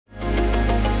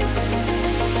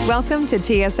Welcome to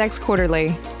TSX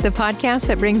Quarterly, the podcast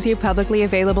that brings you publicly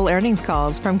available earnings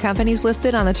calls from companies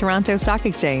listed on the Toronto Stock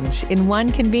Exchange in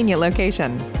one convenient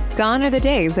location. Gone are the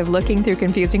days of looking through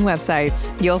confusing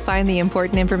websites. You'll find the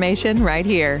important information right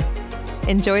here.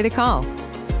 Enjoy the call.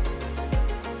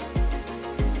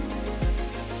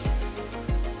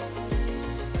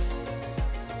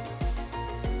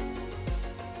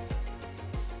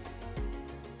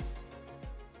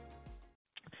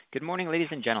 Good morning, ladies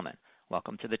and gentlemen.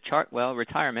 Welcome to the Chartwell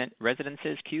Retirement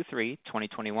Residences Q3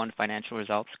 2021 Financial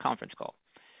Results Conference Call.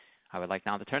 I would like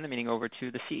now to turn the meeting over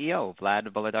to the CEO, Vlad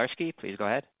Volodarski. Please go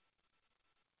ahead.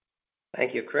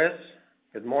 Thank you, Chris.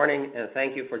 Good morning, and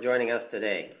thank you for joining us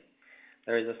today.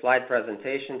 There is a slide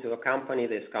presentation to accompany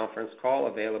this conference call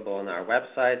available on our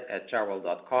website at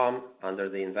chartwell.com under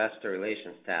the Investor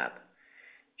Relations tab.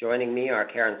 Joining me are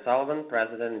Karen Sullivan,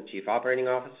 President and Chief Operating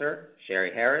Officer,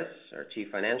 Sheri Harris, our Chief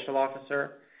Financial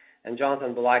Officer, and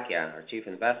Jonathan Boulakia, our Chief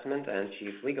Investment and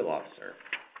Chief Legal Officer.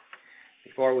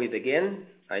 Before we begin,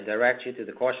 I direct you to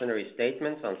the cautionary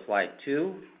statements on slide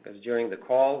 2, because during the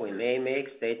call we may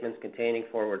make statements containing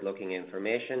forward-looking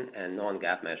information and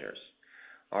non-GAAP measures.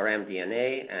 Our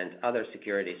MD&A and other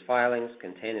securities filings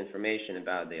contain information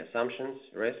about the assumptions,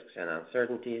 risks, and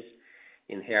uncertainties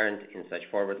inherent in such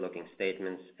forward-looking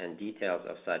statements and details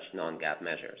of such non-GAAP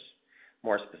measures.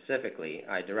 More specifically,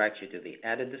 I direct you to the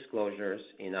added disclosures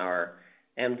in our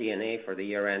MD&A for the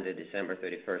year ended December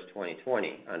 31st,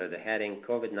 2020, under the heading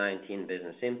COVID-19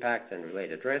 Business Impacts and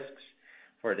Related Risks,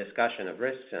 for a discussion of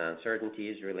risks and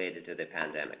uncertainties related to the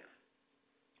pandemic.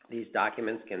 These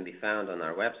documents can be found on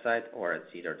our website or at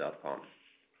sedar.com.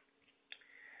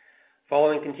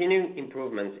 Following continuing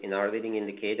improvements in our leading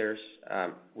indicators,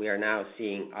 we are now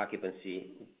seeing occupancy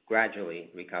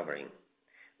gradually recovering,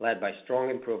 led by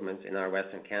strong improvements in our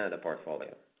Western Canada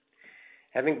portfolio.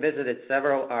 Having visited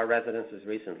several of our residences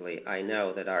recently, I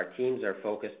know that our teams are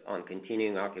focused on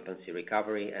continuing occupancy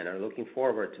recovery and are looking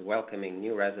forward to welcoming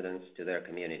new residents to their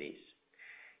communities.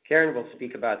 Karen will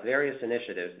speak about various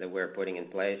initiatives that we're putting in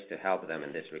place to help them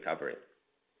in this recovery.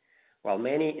 While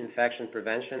many infection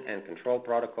prevention and control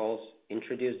protocols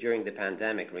introduced during the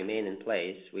pandemic remain in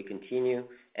place, we continue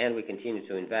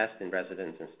to invest in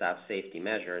residents and staff safety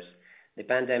measures. The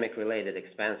pandemic-related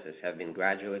expenses have been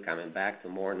gradually coming back to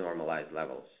more normalized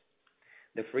levels.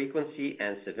 The frequency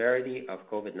and severity of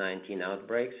COVID-19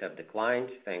 outbreaks have declined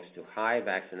thanks to high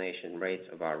vaccination rates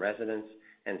of our residents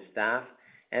and staff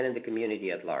and in the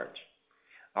community at large.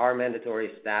 Our mandatory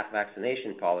staff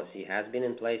vaccination policy has been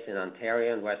in place in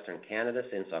Ontario and Western Canada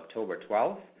since October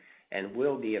 12th and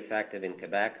will be effective in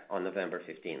Quebec on November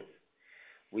 15th.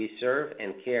 We serve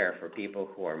and care for people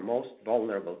who are most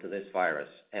vulnerable to this virus,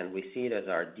 and we see it as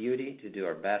our duty to do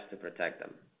our best to protect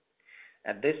them.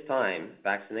 At this time,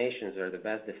 vaccinations are the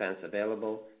best defense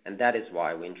available, and that is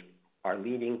why we are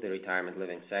leading the retirement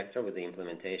living sector with the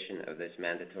implementation of this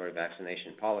mandatory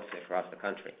vaccination policy across the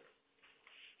country.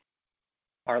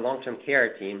 Our long-term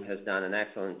care team has done an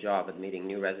excellent job at meeting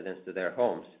new residents to their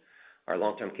homes. Our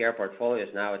long-term care portfolio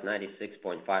is now at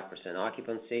 96.5%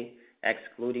 occupancy,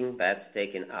 excluding beds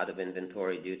taken out of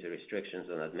inventory due to restrictions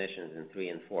on admissions in 3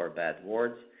 and 4 bed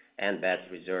wards and beds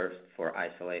reserved for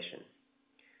isolation.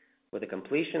 With the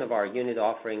completion of our unit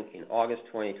offering in August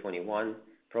 2021,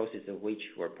 proceeds of which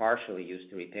were partially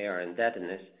used to repay our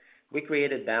indebtedness, we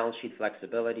created balance sheet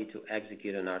flexibility to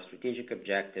execute on our strategic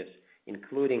objectives,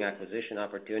 including acquisition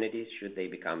opportunities should they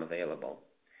become available.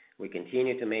 We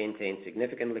continue to maintain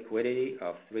significant liquidity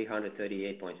of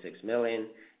 $338.6 million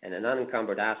and an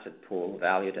unencumbered asset pool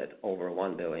valued at over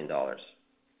 $1 billion.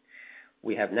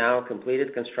 We have now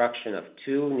completed construction of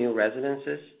 2 new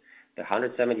residences. The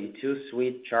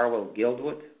 172-suite Chartwell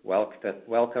Guildwood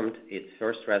welcomed its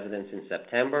first residents in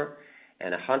September,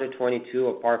 and 122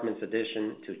 apartments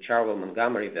addition to Chartwell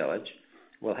Montgomery Village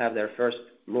will have their first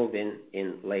move-in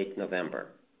in late November.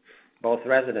 Both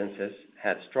residences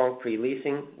had strong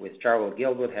pre-leasing, with Chartwell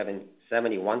Guildwood having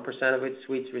 71% of its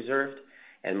suites reserved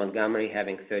and Montgomery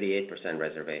having 38%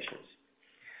 reservations.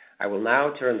 I will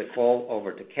now turn the call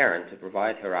over to Karen to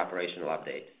provide her operational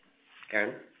update.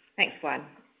 Karen? Thanks, Vlad.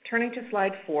 Turning to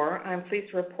slide 4, I'm pleased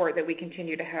to report that we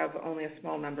continue to have only a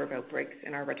small number of outbreaks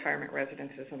in our retirement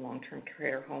residences and long-term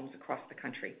care homes across the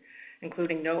country,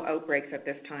 including no outbreaks at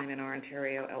this time in our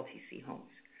Ontario LTC homes.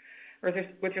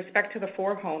 With respect to the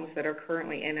 4 homes that are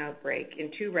currently in outbreak, in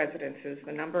 2 residences,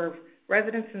 the number of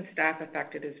residents and staff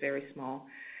affected is very small.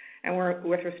 And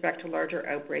with respect to larger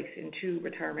outbreaks in 2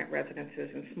 retirement residences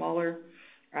in smaller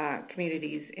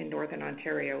communities in Northern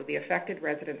Ontario, the affected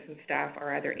residents and staff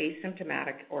are either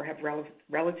asymptomatic or have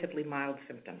relatively mild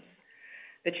symptoms.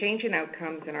 The change in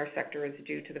outcomes in our sector is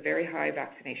due to the very high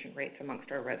vaccination rates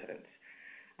amongst our residents,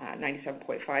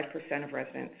 97.5% of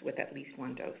residents with at least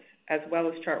one dose, as well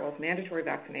as Chartwell's mandatory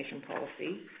vaccination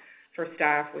policy for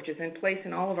staff, which is in place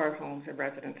in all of our homes and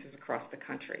residences across the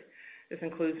country. This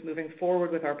includes moving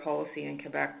forward with our policy in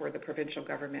Quebec, where the provincial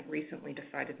government recently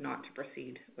decided not to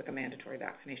proceed with a mandatory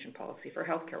vaccination policy for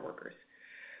healthcare workers.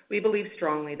 We believe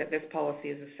strongly that this policy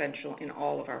is essential in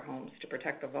all of our homes to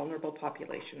protect the vulnerable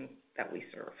population that we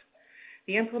serve.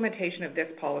 The implementation of this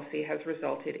policy has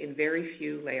resulted in very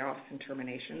few layoffs and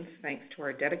terminations, thanks to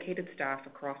our dedicated staff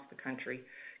across the country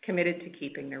committed to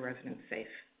keeping their residents safe.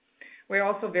 We're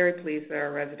also very pleased that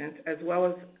our residents, as well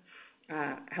as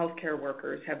healthcare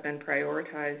workers, have been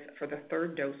prioritized for the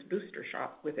third dose booster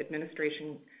shot, with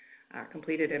administration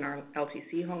completed in our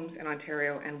LTC homes in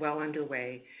Ontario and well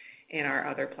underway in our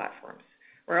other platforms.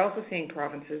 We're also seeing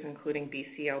provinces, including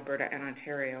BC, Alberta, and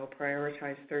Ontario,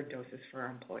 prioritize third doses for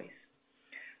our employees.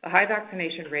 The high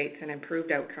vaccination rates and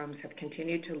improved outcomes have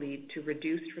continued to lead to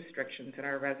reduced restrictions in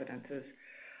our residences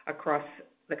across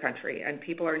the country, and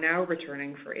people are now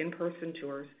returning for in-person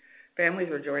tours. Families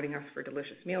are joining us for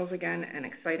delicious meals again, and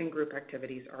exciting group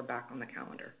activities are back on the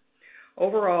calendar.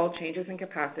 Overall, changes in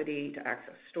capacity to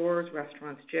access stores,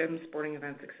 restaurants, gyms, sporting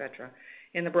events, etc.,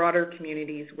 in the broader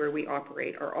communities where we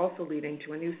operate are also leading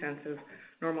to a new sense of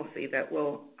normalcy that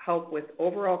will help with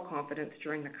overall confidence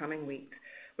during the coming weeks,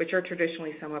 which are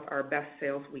traditionally some of our best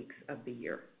sales weeks of the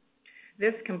year.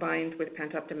 This, combined with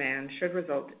pent-up demand, should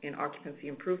result in occupancy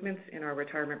improvements in our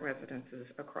retirement residences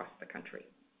across the country.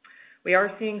 We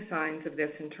are seeing signs of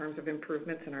this in terms of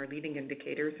improvements in our leading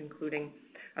indicators, including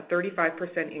a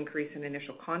 35% increase in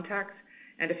initial contacts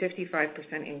and a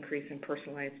 55% increase in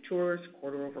personalized tours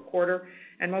quarter over quarter,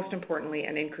 and most importantly,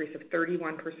 an increase of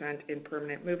 31% in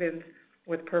permanent move-ins,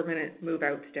 with permanent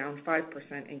move-outs down 5%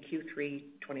 in Q3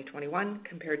 2021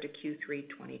 compared to Q3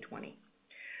 2020.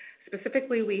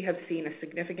 Specifically, we have seen a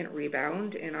significant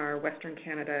rebound in our Western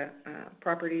Canada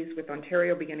properties, with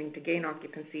Ontario beginning to gain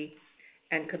occupancy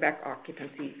and Quebec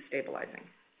occupancy stabilizing.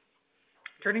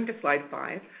 Turning to slide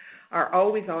 5, our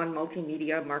always-on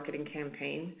multimedia marketing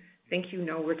campaign, Think You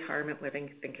Know Retirement Living,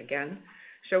 Think Again,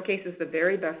 showcases the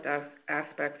very best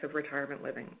aspects of retirement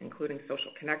living, including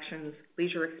social connections,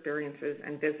 leisure experiences,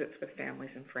 and visits with families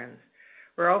and friends.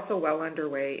 We're also well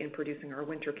underway in producing our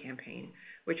winter campaign,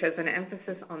 which has an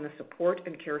emphasis on the support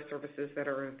and care services that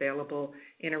are available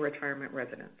in a retirement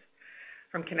residence.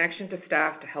 From connection to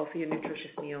staff to healthy and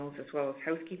nutritious meals, as well as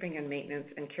housekeeping and maintenance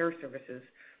and care services,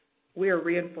 we are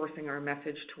reinforcing our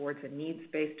message towards a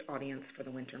needs-based audience for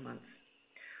the winter months.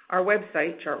 Our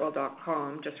website,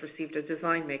 chartwell.com, just received a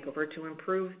design makeover to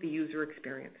improve the user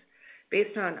experience.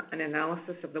 Based on an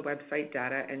analysis of the website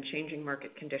data and changing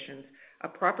market conditions, a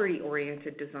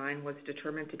property-oriented design was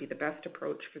determined to be the best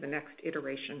approach for the next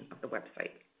iteration of the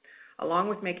website. Along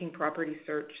with making property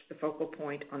search the focal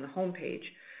point on the homepage,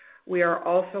 we are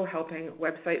also helping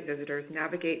website visitors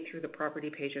navigate through the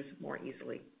property pages more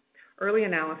easily. Early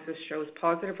analysis shows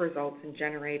positive results in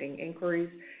generating inquiries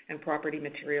and property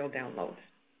material downloads.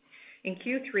 In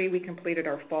Q3, we completed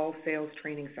our fall sales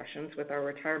training sessions with our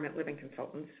retirement living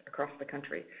consultants across the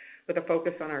country, with a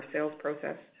focus on our sales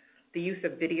process, the use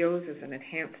of videos as an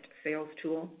enhanced sales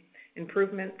tool,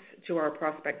 improvements to our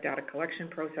prospect data collection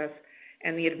process,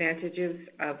 and the advantages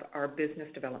of our business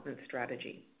development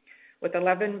strategy. With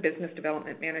 11 business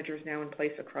development managers now in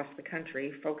place across the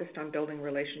country, focused on building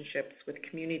relationships with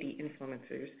community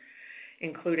influencers,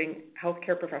 including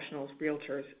healthcare professionals,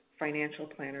 realtors, financial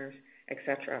planners,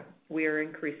 etc., we are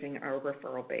increasing our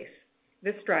referral base.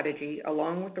 This strategy,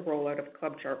 along with the rollout of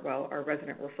Club Chartwell, our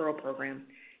resident referral program,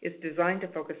 is designed to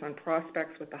focus on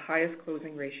prospects with the highest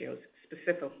closing ratios,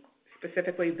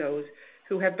 specifically those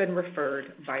who have been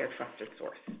referred by a trusted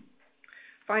source.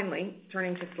 Finally,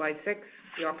 turning to slide 6,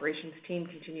 the operations team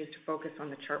continues to focus on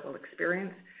the Chartwell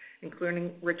experience,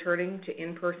 including returning to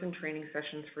in-person training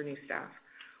sessions for new staff.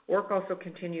 Work also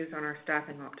continues on our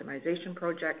staffing optimization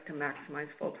project to maximize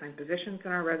full-time positions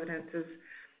in our residences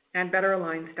and better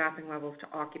align staffing levels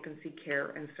to occupancy,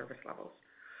 care, and service levels.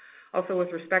 Also,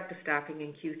 with respect to staffing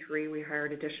in Q3, we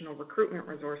hired additional recruitment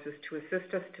resources to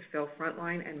assist us to fill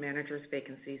frontline and managers'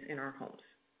 vacancies in our homes.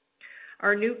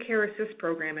 Our new Care Assist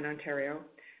program in Ontario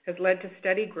has led to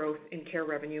steady growth in care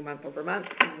revenue month over month,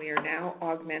 and we are now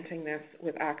augmenting this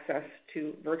with access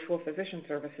to virtual physician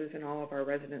services in all of our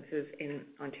residences in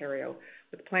Ontario,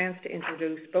 with plans to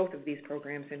introduce both of these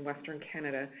programs in Western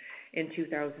Canada in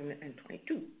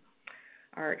 2022.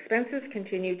 Our expenses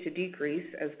continue to decrease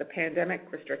as the pandemic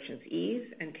restrictions ease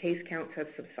and case counts have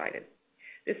subsided.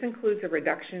 This includes a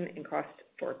reduction in cost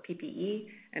for PPE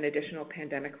and additional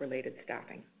pandemic-related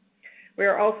staffing. We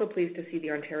are also pleased to see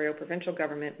the Ontario provincial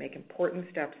government make important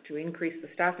steps to increase the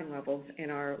staffing levels in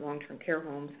our long-term care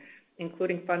homes,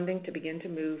 including funding to begin to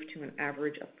move to an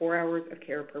average of 4 hours of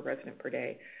care per resident per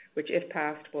day, which, if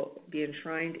passed, will be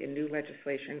enshrined in new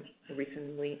legislation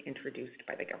recently introduced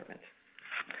by the government.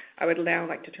 I would now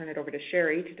like to turn it over to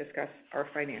Sherry to discuss our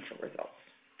financial results.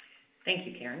 Thank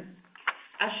you, Karen.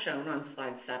 As shown on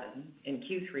slide 7, in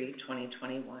Q3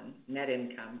 2021, net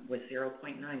income was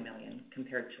 $0.9 million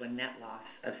compared to a net loss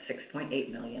of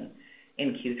 $6.8 million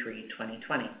in Q3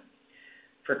 2020.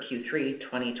 For Q3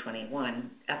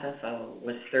 2021, FFO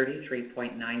was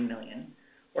 $33.9 million,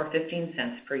 or 15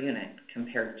 cents per unit,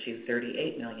 compared to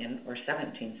 $38 million, or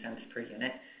 17 cents per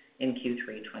unit, in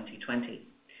Q3 2020.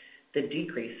 The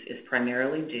decrease is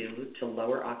primarily due to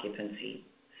lower occupancy,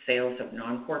 sales of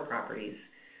non-core properties,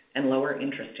 and lower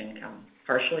interest income,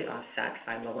 partially offset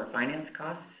by lower finance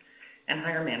costs and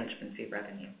higher management fee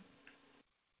revenue.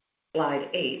 Slide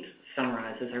 8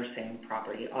 summarizes our same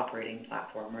property operating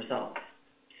platform results.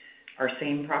 Our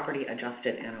same property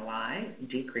adjusted NOI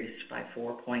decreased by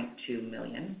 $4.2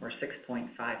 million, or 6.5%,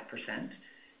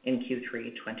 in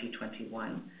Q3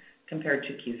 2021 compared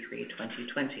to Q3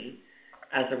 2020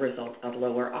 as a result of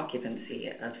lower occupancy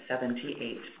of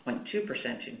 78.2%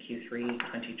 in Q3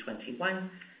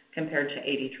 2021 compared to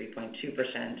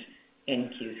 83.2% in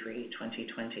Q3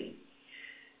 2020.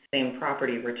 Same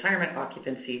property retirement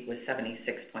occupancy was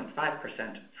 76.5%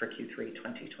 for Q3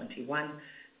 2021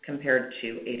 compared to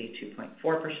 82.4%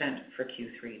 for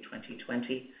Q3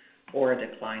 2020, or a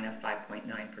decline of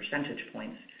 5.9 percentage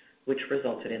points, which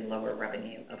resulted in lower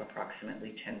revenue of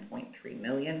approximately $10.3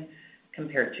 million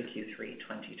compared to Q3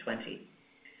 2020.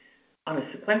 On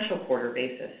a sequential quarter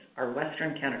basis, our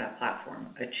Western Canada platform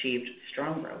achieved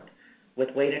strong growth, with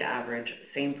weighted average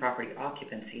same property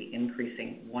occupancy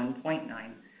increasing 1.9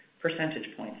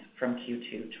 percentage points from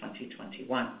Q2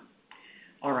 2021.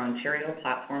 Our Ontario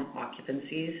platform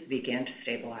occupancies began to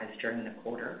stabilize during the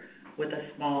quarter with a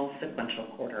small sequential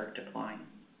quarter decline.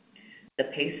 The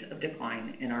pace of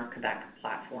decline in our Quebec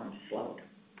platform slowed.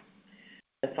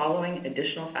 The following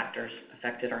additional factors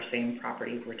affected our same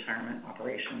property retirement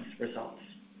operations results.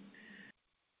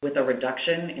 With a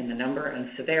reduction in the number and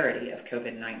severity of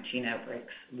COVID-19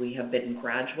 outbreaks, we have been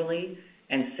gradually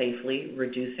and safely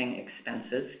reducing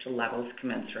expenses to levels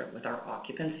commensurate with our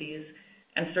occupancies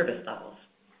and service levels.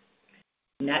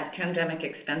 Net pandemic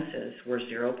expenses were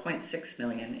 $0.6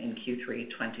 million in Q3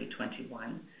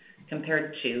 2021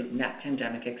 compared to net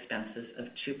pandemic expenses of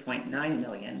 $2.9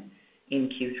 million in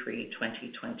Q3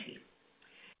 2020.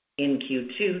 In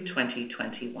Q2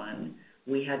 2021,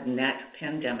 we had net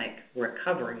pandemic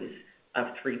recoveries of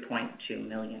 $3.2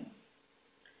 million.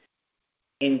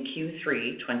 In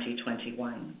Q3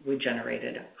 2021, we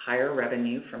generated higher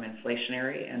revenue from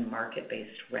inflationary and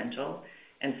market-based rental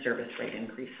and service rate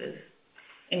increases,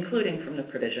 including from the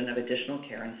provision of additional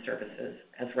care and services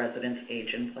as residents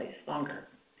age in place longer.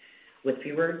 With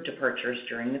fewer departures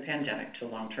during the pandemic to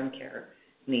long-term care,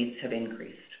 needs have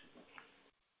increased.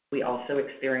 We also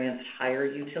experienced higher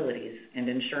utilities and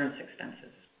insurance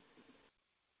expenses.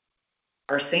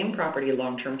 Our same property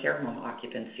long-term care home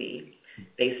occupancy,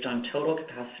 based on total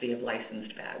capacity of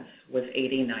licensed beds, was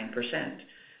 89%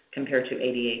 compared to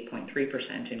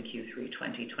 88.3% in Q3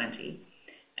 2020,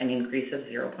 an increase of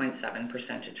 0.7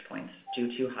 percentage points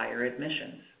due to higher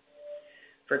admissions.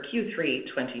 For Q3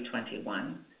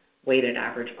 2021, weighted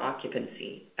average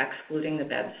occupancy, excluding the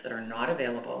beds that are not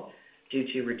available due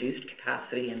to reduced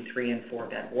capacity in 3 and 4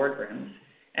 bed ward rooms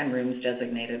and rooms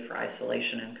designated for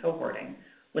isolation and cohorting,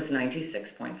 was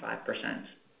 96.5%.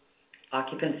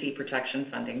 Occupancy protection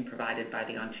funding provided by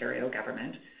the Ontario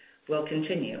government will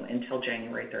continue until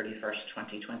January 31st,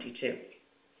 2022.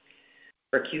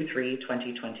 For Q3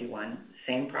 2021,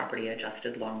 same property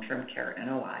adjusted long-term care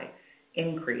NOI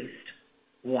increased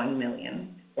 $1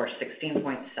 million, or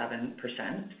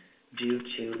 16.7%, due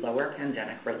to lower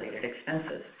pandemic-related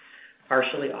expenses,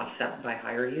 partially offset by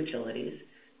higher utilities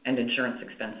and insurance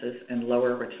expenses and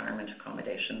lower retirement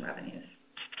accommodation revenues.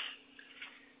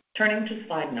 Turning to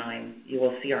slide 9, you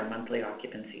will see our monthly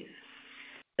occupancies.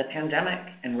 The pandemic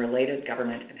and related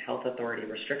government and health authority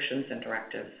restrictions and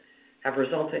directives have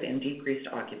resulted in decreased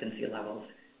occupancy levels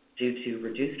due to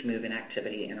reduced move-in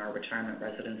activity in our retirement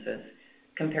residences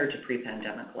compared to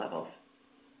pre-pandemic levels.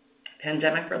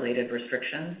 Pandemic-related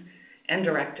restrictions and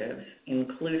directives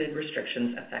included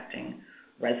restrictions affecting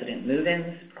resident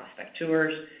move-ins, prospect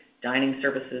tours, dining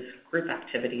services, group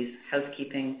activities,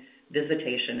 housekeeping,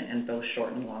 visitation, and both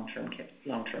short and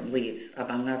long-term leaves,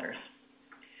 among others.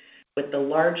 With the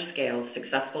large-scale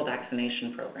successful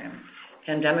vaccination program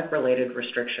pandemic-related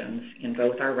restrictions in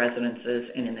both our residences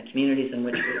and in the communities in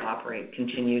which we operate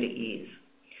continue to ease.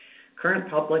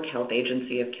 Current Public Health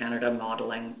Agency of Canada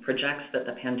modeling projects that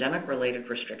the pandemic-related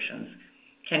restrictions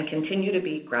can continue to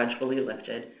be gradually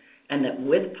lifted, and that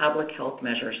with public health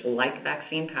measures like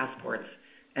vaccine passports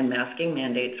and masking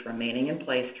mandates remaining in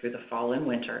place through the fall and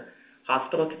winter,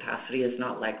 hospital capacity is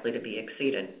not likely to be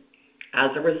exceeded.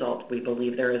 As a result, we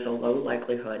believe there is a low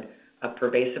likelihood of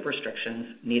pervasive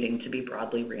restrictions needing to be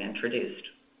broadly reintroduced.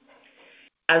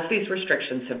 As these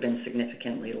restrictions have been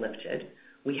significantly lifted,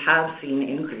 we have seen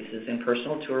increases in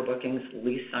personal tour bookings,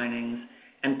 lease signings,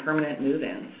 and permanent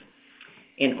move-ins.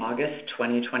 In August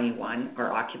 2021,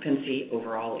 our occupancy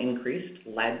overall increased,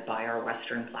 led by our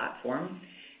Western platform,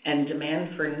 and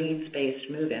demand for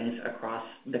needs-based move-ins across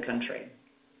the country.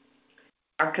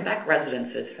 Our Quebec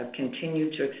residences have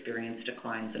continued to experience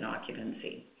declines in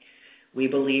occupancy. We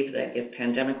believe that if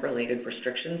pandemic-related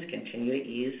restrictions continue to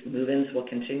ease, move-ins will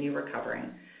continue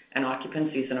recovering, and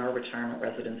occupancies in our retirement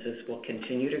residences will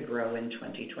continue to grow in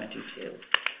 2022,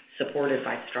 supported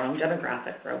by strong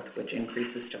demographic growth, which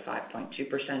increases to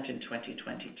 5.2% in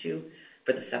 2022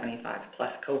 for the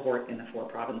 75-plus cohort in the 4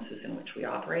 provinces in which we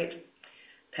operate.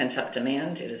 Pent-up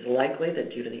demand, it is likely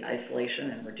that due to the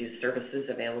isolation and reduced services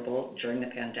available during the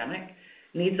pandemic,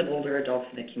 needs of older adults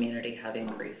in the community have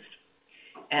increased.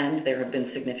 And there have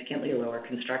been significantly lower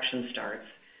construction starts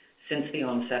since the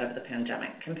onset of the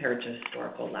pandemic compared to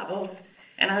historical levels,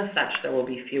 and as such, there will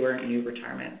be fewer new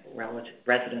retirement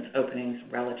residence openings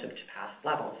relative to past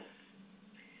levels.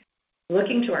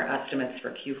 Looking to our estimates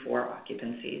for Q4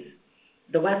 occupancies,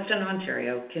 the West and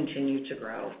Ontario continue to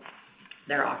grow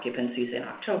their occupancies in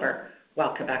October,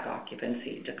 while Quebec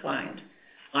occupancy declined.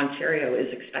 Ontario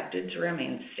is expected to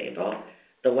remain stable.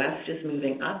 The West is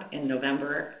moving up in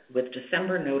November, with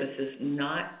December notices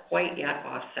not quite yet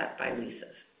offset by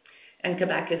leases. And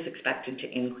Quebec is expected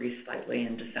to increase slightly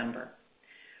in December.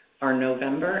 Our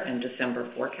November and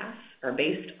December forecasts are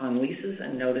based on leases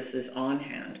and notices on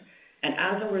hand, and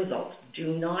as a result,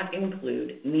 do not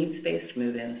include needs-based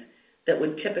move-ins that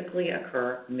would typically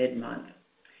occur mid-month.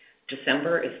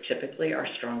 December is typically our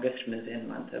strongest move-in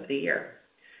month of the year.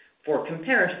 For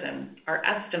comparison, our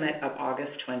estimate of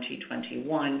August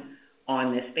 2021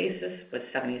 on this basis was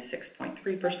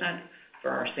 76.3%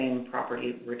 for our same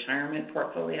property retirement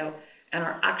portfolio, and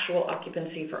our actual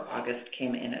occupancy for August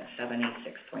came in at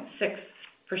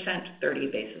 76.6%, 30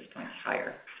 basis points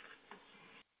higher.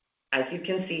 As you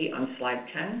can see on slide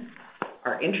 10,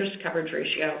 our interest coverage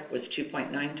ratio was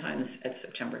 2.9 times at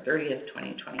September 30th,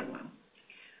 2021.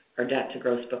 Our debt to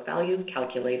gross book value,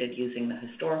 calculated using the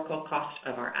historical cost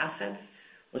of our assets,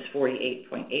 was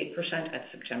 48.8% at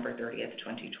September 30th,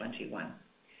 2021.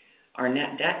 Our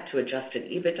net debt to adjusted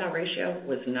EBITDA ratio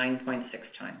was 9.6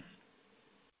 times.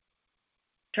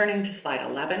 Turning to slide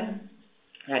 11,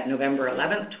 at November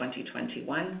 11th,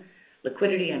 2021,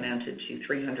 liquidity amounted to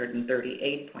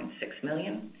 $338.6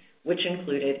 million, which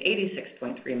included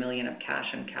 $86.3 million of cash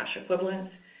and cash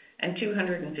equivalents and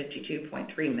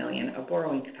 $252.3 million of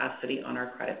borrowing capacity on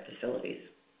our credit facilities.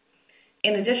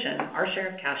 In addition, our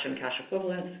share of cash and cash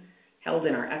equivalents held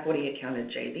in our equity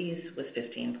accounted JVs was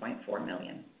 $15.4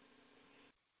 million.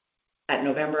 At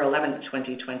November 11th,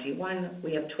 2021,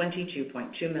 we have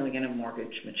 $22.2 million of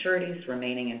mortgage maturities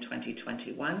remaining in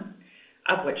 2021,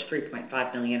 of which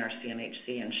 $3.5 million are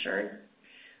CMHC insured.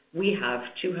 We have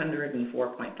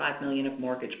 $204.5 million of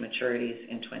mortgage maturities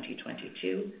in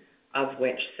 2022, of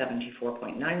which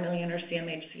 $74.9 million are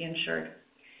CMHC insured.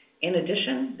 In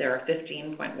addition, there are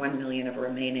 $15.1 million of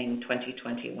remaining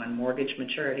 2021 mortgage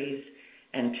maturities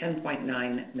and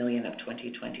 $10.9 million of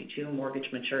 2022 mortgage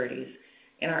maturities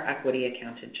in our equity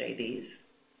accounted JVs.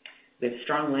 We have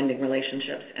strong lending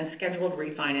relationships and scheduled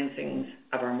refinancings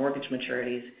of our mortgage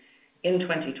maturities in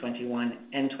 2021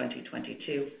 and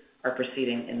 2022 are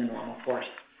proceeding in the normal course.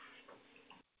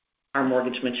 Our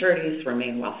mortgage maturities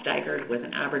remain well staggered with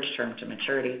an average term to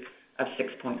maturity of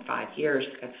 6.5 years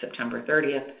at September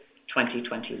 30th,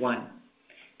 2021.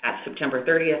 At September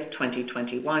 30th,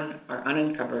 2021, our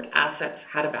unencumbered assets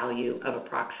had a value of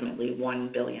approximately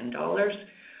 $1 billion.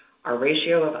 Our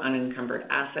ratio of unencumbered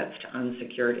assets to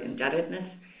unsecured indebtedness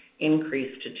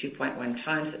increased to 2.1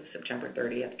 times at September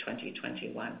 30th,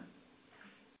 2021.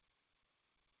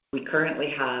 We currently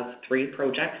have 3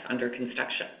 projects under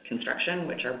construction,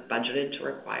 which are budgeted to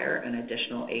require an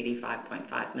additional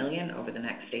 $85.5 million over the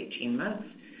next 18 months,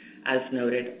 as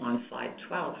noted on slide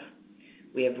 12.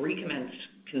 We have recommenced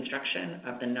construction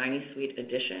of the 90-suite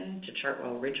addition to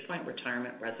Chartwell Ridgepoint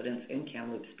Retirement Residence in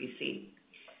Kamloops, BC.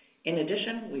 In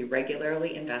addition, we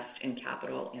regularly invest in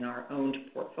capital in our owned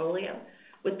portfolio,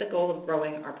 with the goal of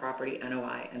growing our property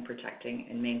NOI and protecting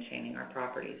and maintaining our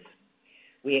properties.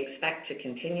 We expect to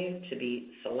continue to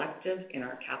be selective in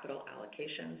our capital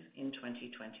allocations in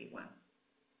 2021.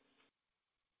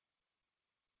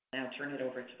 Now turn it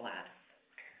over to Vlad.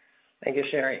 Thank you,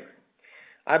 Sherry.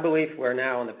 I believe we're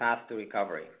now on the path to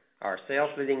recovery. Our sales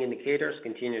leading indicators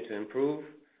continue to improve,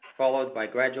 followed by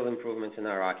gradual improvements in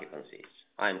our occupancies.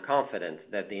 I am confident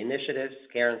that the initiatives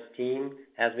Karen's team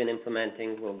has been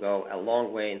implementing will go a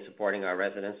long way in supporting our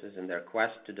residences in their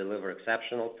quest to deliver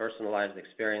exceptional, personalized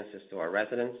experiences to our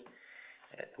residents,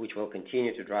 which will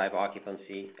continue to drive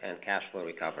occupancy and cash flow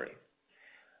recovery.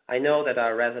 I know that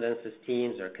our residences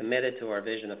teams are committed to our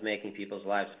vision of making people's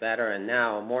lives better, and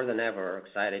now, more than ever, are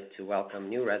excited to welcome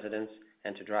new residents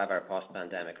and to drive our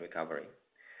post-pandemic recovery.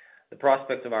 The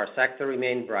prospects of our sector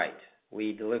remain bright.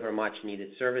 We deliver much-needed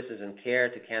services and care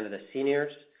to Canada's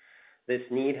seniors. This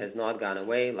need has not gone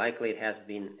away. Likely it has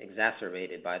been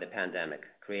exacerbated by the pandemic,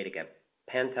 creating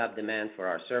a pent-up demand for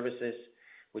our services,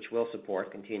 which will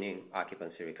support continuing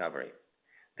occupancy recovery.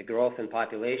 The growth in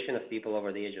population of people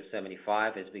over the age of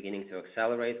 75 is beginning to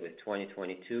accelerate, with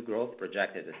 2022 growth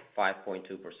projected at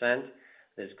 5.2%.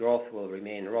 This growth will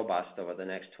remain robust over the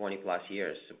next 20-plus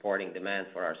years, supporting demand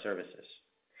for our services.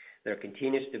 There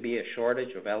continues to be a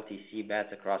shortage of LTC beds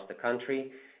across the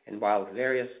country, and while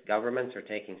various governments are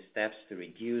taking steps to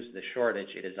reduce the shortage,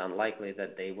 it is unlikely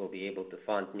that they will be able to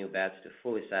fund new beds to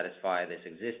fully satisfy this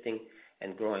existing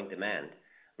and growing demand.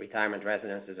 Retirement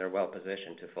residences are well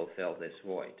positioned to fulfill this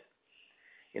void.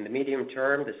 In the medium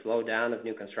term, the slowdown of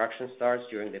new construction starts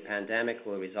during the pandemic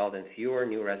will result in fewer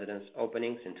new residence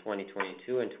openings in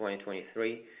 2022 and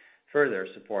 2023, further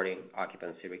supporting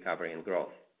occupancy recovery and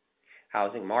growth.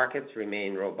 Housing markets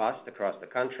remain robust across the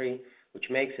country, which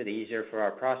makes it easier for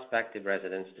our prospective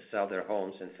residents to sell their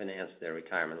homes and finance their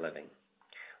retirement living.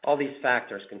 All these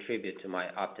factors contribute to my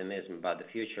optimism about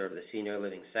the future of the senior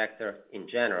living sector in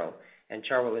general, and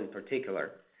Chartwell in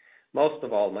particular. Most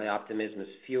of all, my optimism is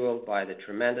fueled by the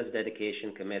tremendous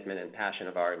dedication, commitment, and passion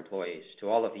of our employees. To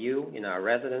all of you in our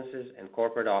residences and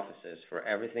corporate offices for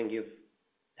everything you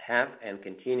have and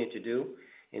continue to do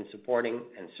in supporting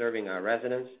and serving our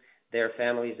residents, their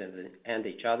families, and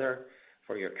each other,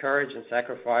 for your courage and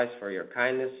sacrifice, for your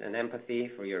kindness and empathy,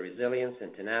 for your resilience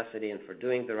and tenacity, and for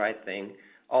doing the right thing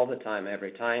all the time,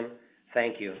 every time.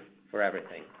 Thank you for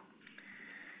everything.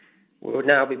 We would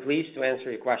now be pleased to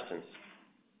answer your questions.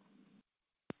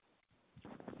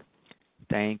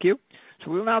 Thank you.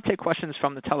 So we will now take questions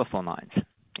from the telephone lines.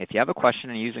 If you have a question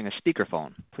and using a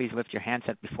speakerphone, please lift your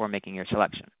handset before making your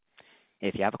selection.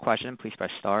 If you have a question, please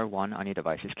press star 1 on your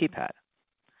device's keypad.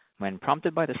 When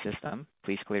prompted by the system,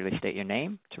 please clearly state your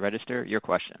name to register your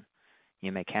question.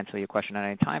 You may cancel your question at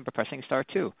any time by pressing star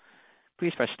 2.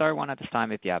 Please press star 1 at this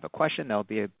time if you have a question. There will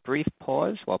be a brief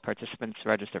pause while participants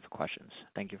register for questions.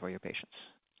 Thank you for your patience.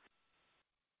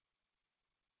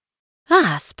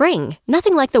 Ah, spring.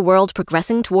 Nothing like the world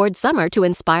progressing towards summer to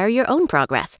inspire your own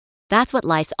progress. That's what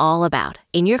life's all about,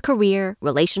 in your career,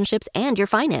 relationships, and your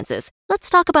finances. Let's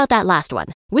talk about that last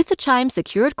one. With the Chime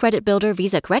Secured Credit Builder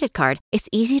Visa Credit Card, it's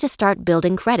easy to start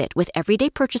building credit with everyday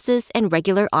purchases and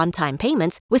regular on-time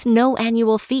payments with no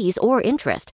annual fees or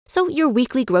interest. So your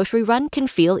weekly grocery run can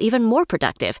feel even more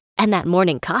productive, and that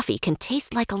morning coffee can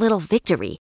taste like a little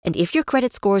victory. And if your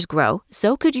credit scores grow,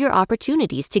 so could your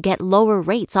opportunities to get lower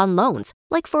rates on loans,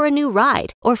 like for a new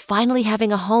ride or finally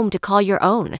having a home to call your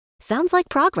own. Sounds like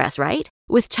progress, right?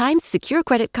 With Chime's Secure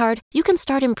Credit Card, you can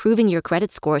start improving your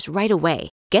credit scores right away.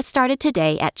 Get started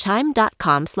today at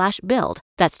chime.com/build.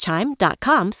 That's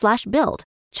chime.com/build.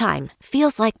 Chime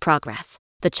feels like progress.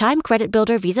 The Chime Credit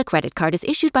Builder Visa Credit Card is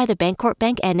issued by the Bancorp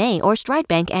Bank N.A. or Stride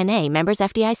Bank N.A. members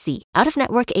FDIC.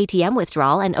 Out-of-network ATM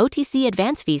withdrawal and OTC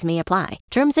advance fees may apply.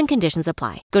 Terms and conditions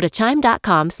apply. Go to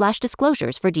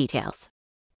chime.com/disclosures for details.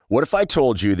 What if I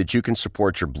told you that you can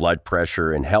support your blood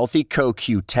pressure and healthy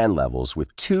CoQ10 levels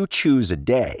with 2 chews a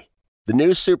day? The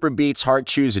new Super Beats Heart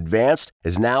Chews Advanced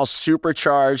is now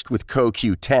supercharged with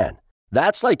CoQ10.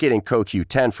 That's like getting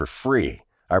CoQ10 for free.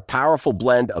 Our powerful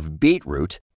blend of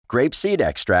beetroot, grapeseed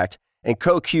extract, and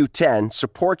CoQ10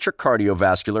 supports your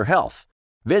cardiovascular health.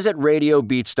 Visit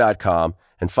radiobeats.com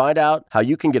and find out how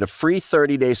you can get a free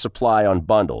 30-day supply on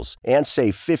bundles and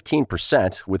save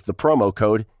 15% with the promo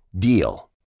code DEAL.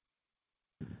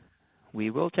 We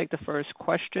will take the first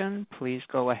question. Please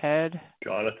go ahead.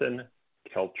 Jonathan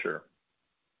Kelcher.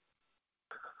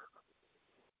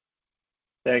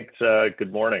 Thanks.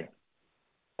 Good morning.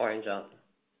 Morning,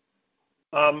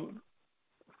 Jonathan.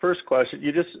 First question.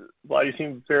 You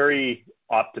seem very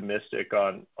optimistic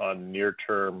on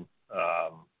near-term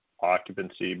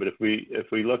occupancy, but if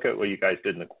we look at what you guys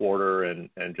did in the quarter and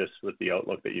just with the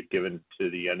outlook that you've given to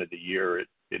the end of the year,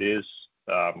 it is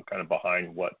kind of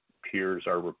behind what peers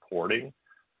are reporting.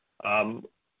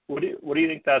 What do you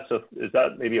think is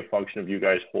that maybe a function of you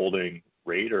guys holding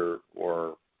rate or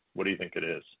what do you think it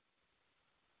is?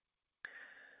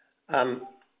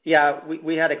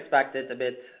 We had expected a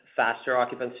bit faster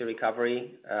occupancy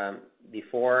recovery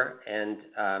before,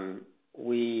 and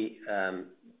we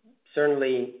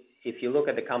certainly, if you look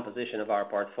at the composition of our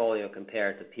portfolio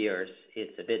compared to peers,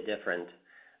 it's a bit different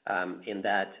in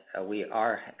that we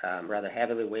are rather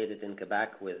heavily weighted in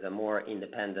Quebec with a more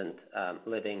independent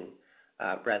living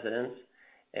residents.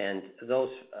 And those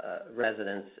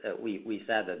residents, we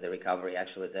said that the recovery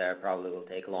actually there probably will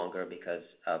take longer because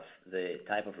of the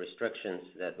type of restrictions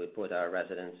that we put our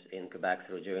residents in Quebec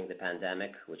through during the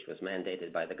pandemic, which was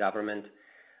mandated by the government.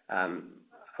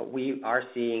 We are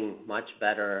seeing much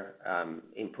better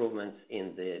improvements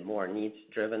in the more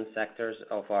needs-driven sectors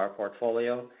of our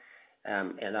portfolio,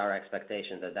 and our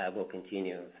expectation that will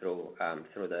continue through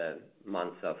the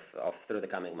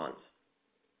coming months.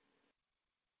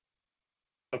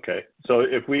 Okay, so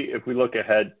if we look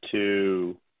ahead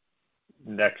to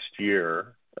next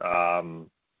year,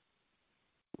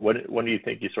 when do you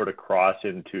think you sort of cross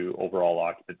into overall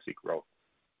occupancy growth?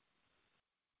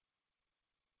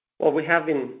 Well, we have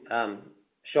been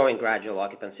showing gradual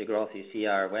occupancy growth. You see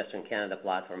our Western Canada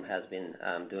platform has been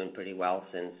doing pretty well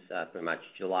since pretty much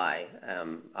July.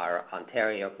 Our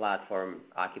Ontario platform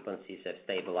occupancies have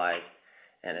stabilized,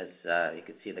 and as you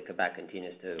can see, the Quebec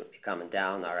continues to be coming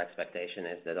down. Our expectation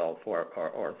is that all four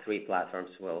or three platforms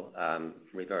will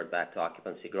revert back to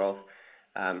occupancy growth.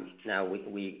 Now,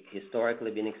 we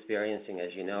historically been experiencing, as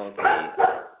you know,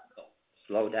 the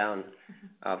slowdown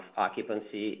of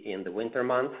occupancy in the winter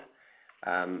months.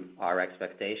 Our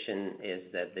expectation is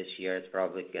that this year it's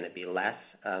probably going to be less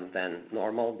than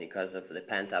normal because of the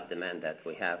pent-up demand that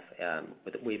we have,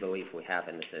 we believe we have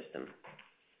in the system.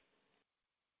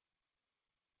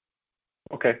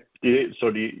 Okay. So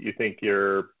do you think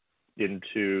you're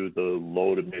into the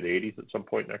low to mid 80s at some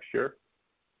point next year?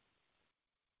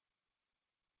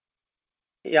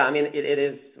 Yeah, I mean, it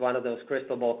is one of those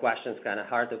crystal ball questions, kind of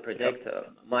hard to predict.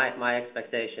 My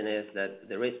expectation is that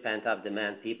there is pent-up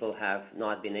demand. People have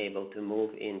not been able to move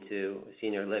into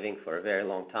senior living for a very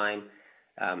long time,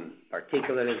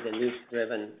 particularly the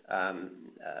needs-driven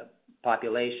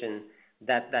population.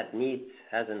 That needs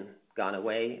hasn't gone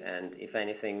away, and if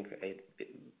anything, it's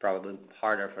probably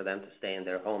harder for them to stay in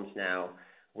their homes now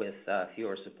with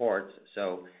fewer supports.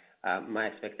 So my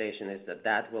expectation is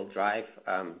that will drive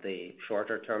the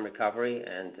shorter-term recovery,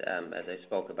 and as I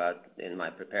spoke about in my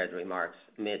prepared remarks,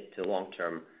 mid to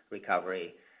long-term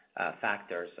recovery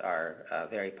factors are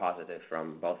very positive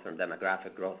from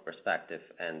demographic growth perspective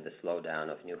and the slowdown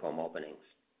of new home openings.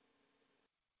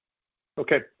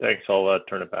 Okay, thanks. I'll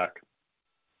turn it back.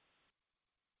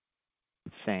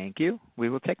 Thank you. We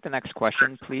will take the next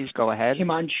question. Please go ahead.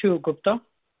 Himanshu Gupta.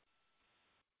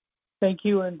 Thank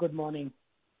you and good morning.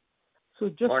 So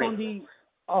just Morning. On the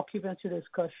occupancy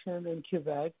discussion in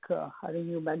Quebec, I think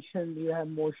you mentioned you have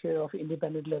more share of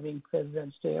independent living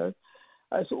residents there.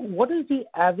 So what is the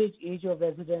average age of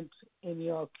residents in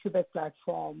your Quebec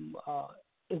platform?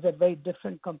 Is that very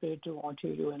different compared to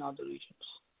Ontario and other regions?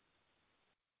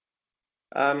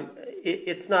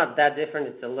 It's not that different.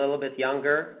 It's a little bit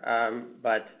younger,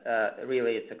 but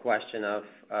really it's a question of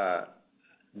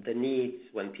the needs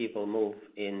when people move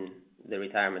in the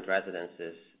retirement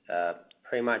residences.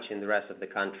 Pretty much in the rest of the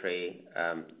country,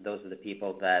 those are the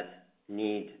people that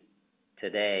need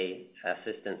today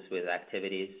assistance with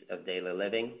activities of daily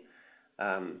living,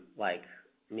 like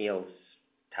meals,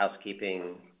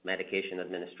 housekeeping, medication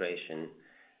administration,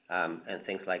 and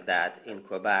things like that. In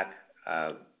Quebec,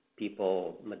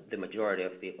 the majority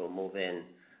of people move in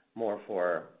more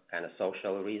for kind of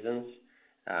social reasons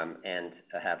and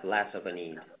have less of a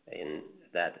need in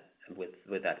that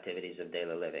with activities of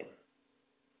daily living.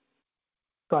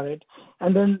 Got it.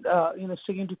 And then,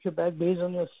 sticking to Quebec, based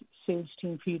on your sales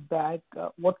team feedback,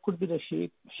 what could be the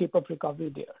shape of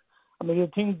recovery there? I mean, you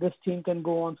think this team can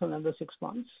go on for another 6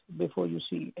 months before you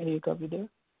see any recovery there?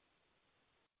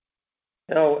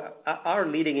 No, our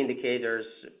leading indicators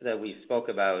that we spoke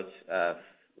about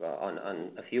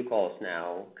on a few calls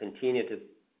now continue to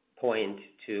point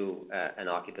to an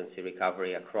occupancy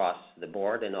recovery across the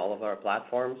board in all of our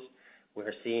platforms.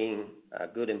 We're seeing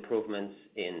good improvements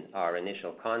in our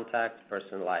initial contact,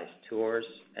 personalized tours,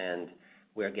 and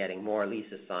we're getting more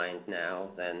leases signed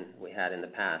now than we had in the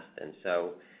past. And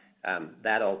so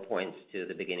that all points to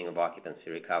the beginning of occupancy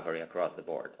recovery across the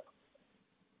board.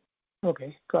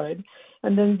 Okay, got it.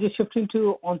 And then just shifting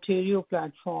to Ontario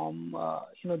platform,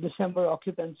 December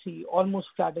occupancy almost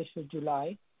flattish with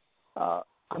July.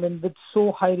 With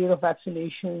so high rate of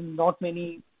vaccination, not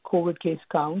many COVID case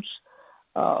counts,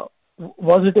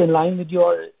 was it in line with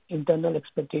your internal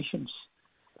expectations?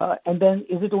 And then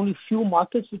is it only few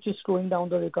markets which is slowing down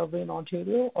the recovery in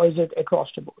Ontario, or is it across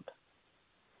the board?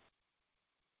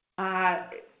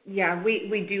 Yeah,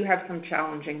 we do have some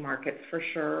challenging markets for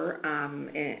sure,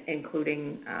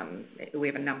 including we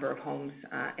have a number of homes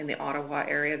in the Ottawa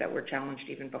area that were challenged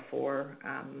even before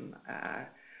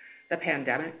the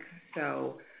pandemic.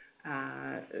 So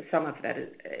some of that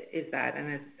is that.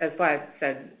 And as Vlad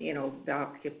said, the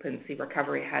occupancy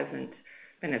recovery hasn't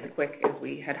been as quick as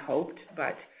we had hoped,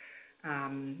 but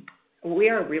we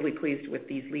are really pleased with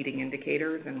these leading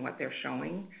indicators and what they're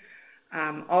showing.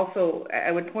 Also,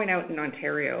 I would point out in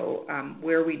Ontario,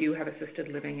 where we do have assisted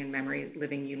living and memory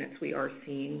living units, we are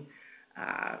seeing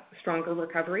stronger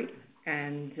recovery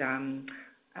and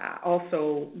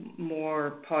also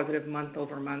more positive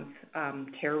month-over-month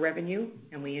care revenue.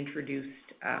 And we introduced,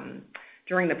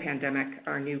 during the pandemic,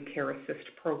 our new Care Assist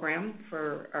program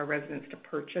for our residents to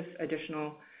purchase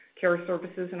additional care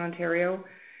services in Ontario,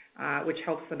 which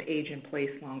helps them age in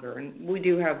place longer. And we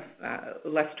do have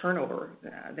less turnover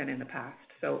than in the past.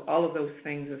 So all of those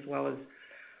things, as well as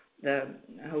the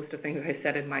host of things I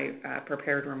said in my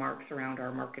prepared remarks around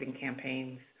our marketing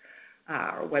campaigns,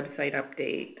 our website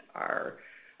update, our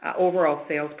overall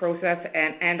sales process,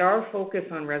 and our focus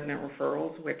on resident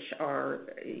referrals, which are,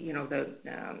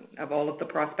 of all of the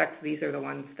prospects, these are the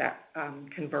ones that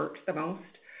convert the most.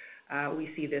 We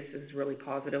see this as really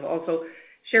positive. Also,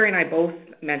 Sherry and I both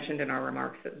mentioned in our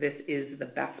remarks that this is the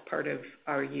best part of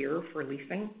our year for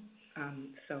leasing.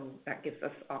 So that gives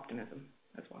us optimism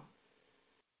as well.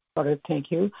 Got it.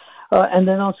 Thank you. And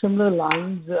then on similar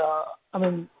lines,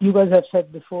 you guys have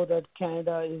said before that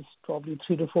Canada is probably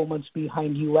 3 to 4 months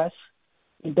behind U.S.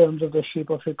 in terms of the shape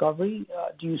of recovery.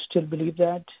 Do you still believe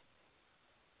that?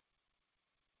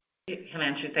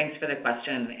 Himanshu, thanks for the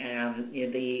question.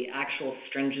 The actual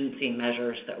stringency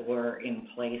measures that were in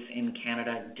place in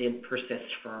Canada did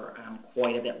persist for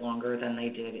quite a bit longer than they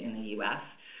did in the U.S.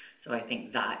 So I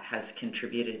think that has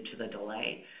contributed to the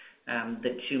delay.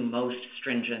 The two most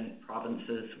stringent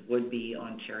provinces would be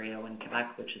Ontario and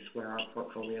Quebec, which is where our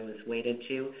portfolio is weighted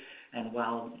to. And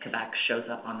while Quebec shows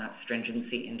up on that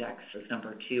stringency index as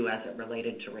number 2 as it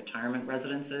related to retirement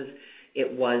residences, it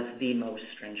was the most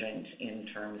stringent in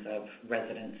terms of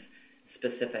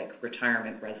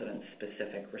retirement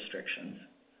residence-specific restrictions.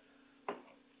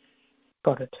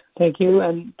 Got it. Thank you.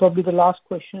 And probably the last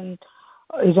question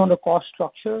is on the cost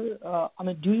structure.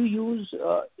 Do you use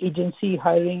agency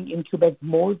hiring in Quebec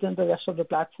more than the rest of the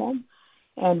platform?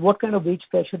 And what kind of wage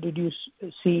pressure did you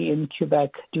see in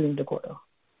Quebec during the quarter?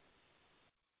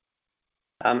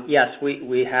 Yes,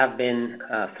 we have been,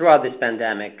 throughout this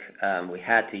pandemic, we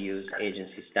had to use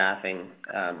agency staffing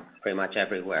pretty much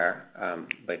everywhere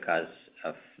because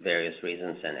of various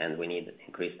reasons, and we need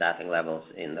increased staffing levels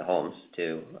in the homes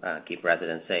to keep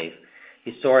residents safe.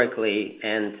 Historically,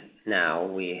 and now,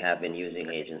 we have been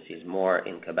using agencies more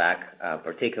in Quebec,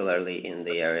 particularly in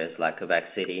the areas like Quebec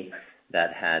City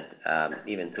that had,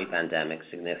 even pre-pandemic,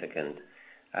 significant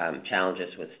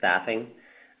challenges with staffing.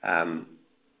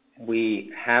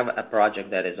 We have a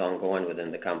project that is ongoing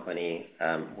within the company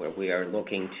where we are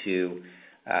looking to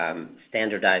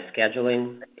standardize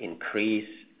scheduling, increase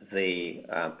the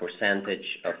percentage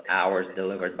of hours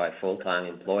delivered by full-time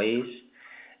employees,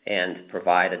 and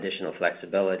provide additional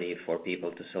flexibility for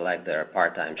people to select their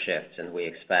part-time shifts. And we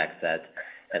expect that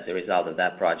as a result of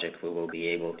that project, we will be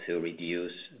able to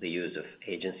reduce the use of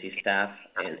agency staff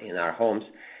in our homes.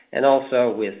 And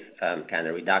also with kind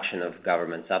of reduction of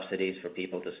government subsidies for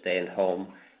people to stay at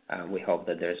home, we hope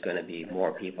that there's going to be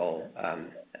more people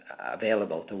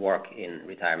available to work in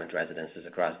retirement residences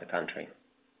across the country.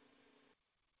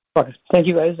 Got it. Thank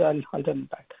you, guys. I'll turn it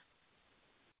back.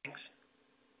 Thanks.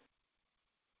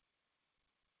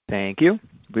 Thank you.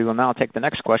 We will now take the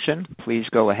next question. Please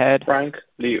go ahead. Frank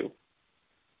Liu.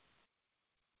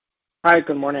 Hi,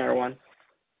 good morning, everyone.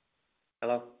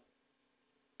 Hello.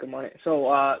 Good morning.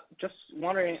 So just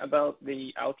wondering about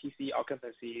the LTC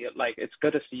occupancy. It's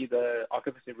good to see the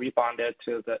occupancy rebounded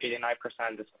to the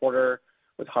 89% this quarter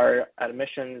with higher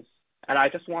admissions. And I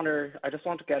just want to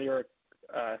get your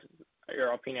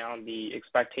opinion on the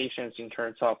expectations in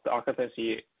terms of the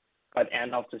occupancy at the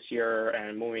end of this year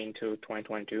and moving to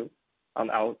 2022 on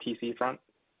the LTC front.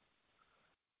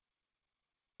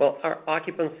 Well, our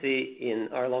occupancy in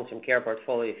our long-term care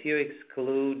portfolio, if you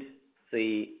exclude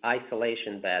the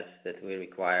isolation beds that we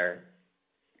require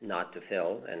not to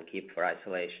fill and keep for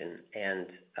isolation, and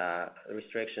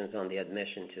restrictions on the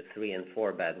admission to 3 and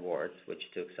 4 bed wards, which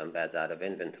took some beds out of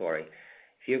inventory.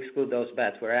 If you exclude those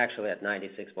beds, we're actually at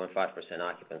 96.5%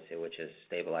 occupancy, which is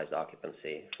stabilized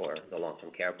occupancy for the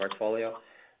long-term care portfolio.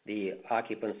 The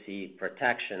occupancy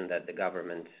protection that the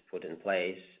government put in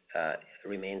place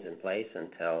remains in place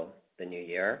until the new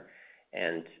year,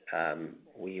 and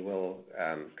we will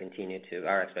continue to.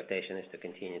 Our expectation is to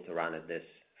continue to run at this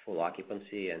full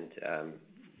occupancy, and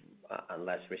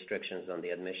unless restrictions on the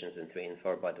admissions in 3 and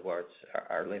 4 bed wards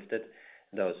are lifted,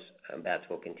 those beds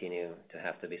will continue to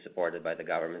have to be supported by the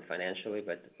government financially,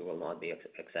 but we will not be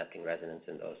accepting residents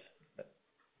in those.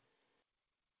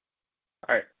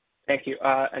 All right. Thank you.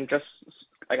 And just,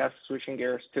 I guess, switching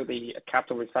gears to the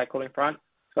capital recycling front.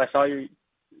 So I saw you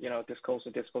disclose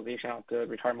the disposition of the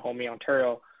retirement home in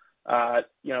Ontario.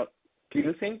 Do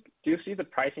you see the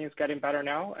pricing is getting better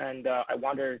now? And I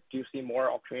wonder, do you see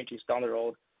more opportunities down the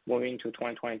road moving to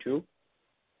 2022?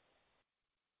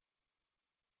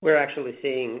 We're actually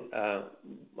seeing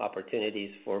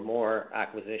opportunities for more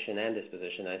acquisition and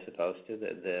disposition, I suppose, to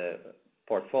the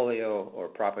portfolio or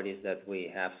properties that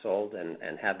we have sold and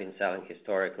have been selling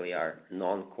historically are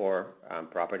non-core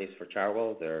properties for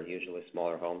Chartwell. They're usually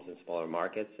smaller homes in smaller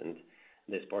markets, and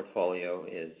this portfolio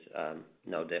is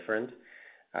no different.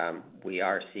 We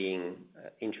are seeing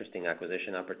interesting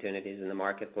acquisition opportunities in the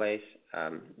marketplace.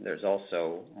 There's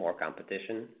also more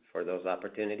competition for those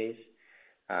opportunities.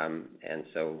 And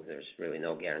so there's really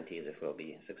no guarantees if we'll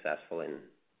be successful in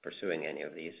pursuing any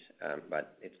of these,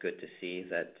 but it's good to see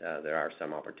that there are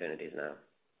some opportunities now.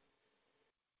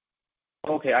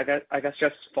 Okay, I guess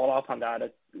just follow up on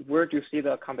that. Where do you see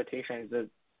the competition?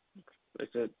 Is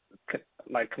it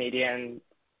like Canadian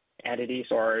entities,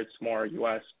 or it's more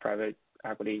U.S. private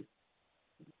equity?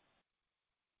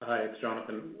 Hi, it's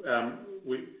Jonathan.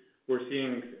 We're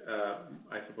seeing,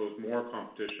 I suppose, more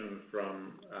competition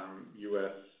from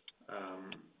U.S.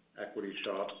 equity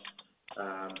shops,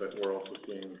 but we're also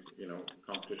seeing,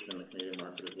 competition in the Canadian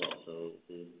market as well. So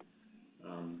the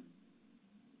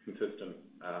consistent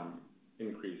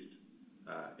increased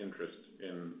interest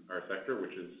in our sector,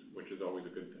 which is always a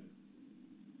good thing.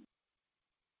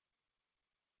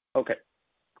 Okay,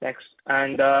 thanks.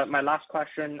 And my last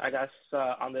question, I guess,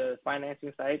 on the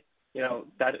financing side,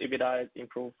 that EBITDA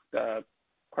improved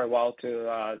quite well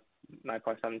to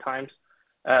 9.7 times.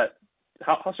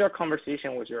 How's your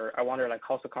conversation with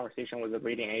how's the conversation with the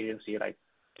rating agency? Like,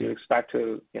 do you expect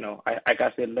to, I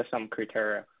guess they list some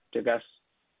criteria. Do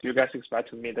you guys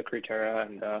expect to meet the criteria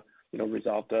and,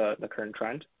 resolve the current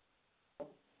trend?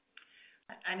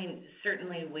 I mean,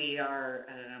 certainly we are,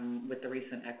 with the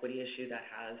recent equity issue that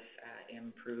has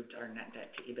improved our net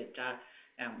debt to EBITDA.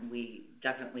 We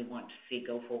definitely want to see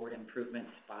go forward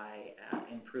improvements by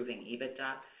improving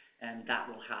EBITDA, and that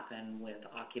will happen with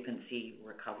occupancy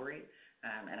recovery.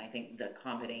 And I think the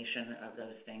combination of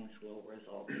those things will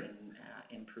result in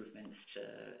improvements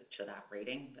to that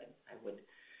rating. But I would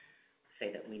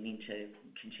say that we need to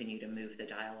continue to move the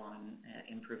dial on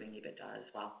improving EBITDA as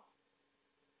well.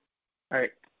 All right.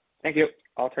 Thank you.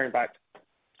 I'll turn it back.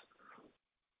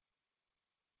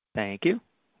 Thank you.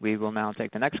 We will now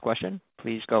take the next question.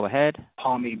 Please go ahead.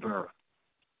 Pammi Bir.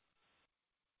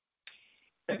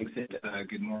 Thanks,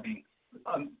 good morning.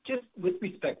 Just with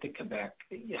respect to Quebec,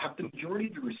 have the majority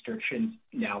of the restrictions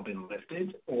now been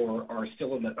lifted, or are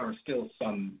still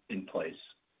some in place?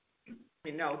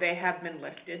 No, they have been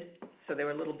lifted, so they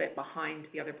were a little bit behind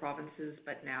the other provinces,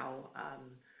 but now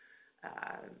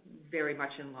very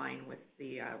much in line with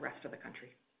the rest of the country.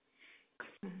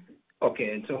 Okay,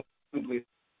 and so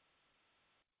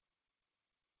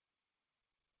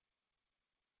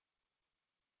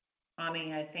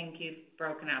Pammi, I think you've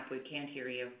broken up. We can't hear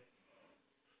you.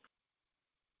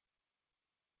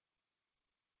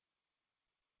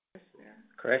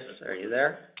 Chris, are you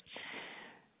there?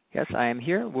 Yes, I am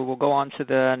here. We will go on to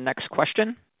the next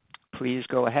question. Please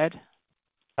go ahead.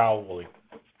 Hal Woolley.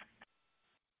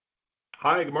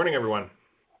 Hi, good morning, everyone.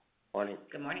 Morning.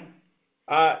 Good morning.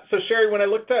 So Sherry, when I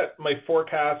looked at my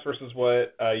forecast versus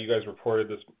what you guys reported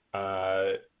this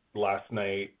last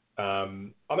night,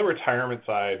 on the retirement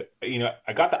side,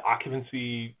 I got the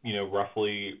occupancy,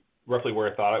 roughly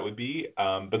where I thought it would be,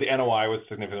 but the NOI was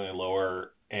significantly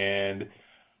lower. And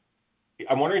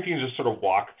I'm wondering if you can just sort of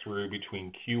walk through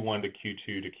between Q1 to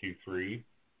Q2 to Q3,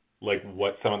 like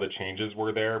what some of the changes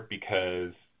were there,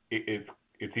 because it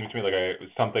seems to me like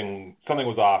something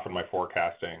was off in my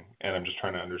forecasting, and I'm just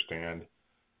trying to understand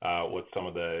what some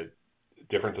of the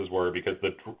differences were, because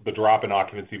the drop in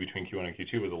occupancy between Q1 and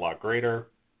Q2 was a lot greater,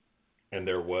 and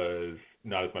there was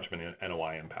not as much of an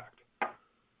NOI impact.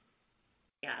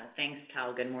 Yeah, thanks,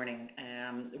 Tal. Good morning.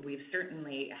 We've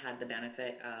certainly had the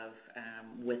benefit of,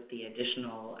 with the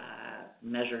additional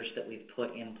measures that we've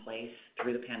put in place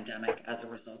through the pandemic as a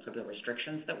result of the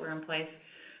restrictions that were in place,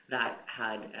 that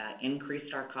had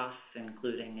increased our costs,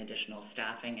 including additional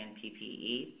staffing and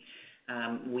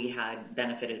PPE. We had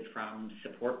benefited from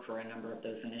support for a number of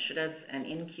those initiatives, and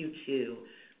in Q2,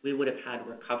 we would have had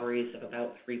recoveries of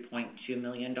about $3.2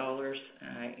 million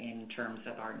in terms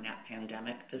of our net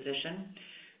pandemic position.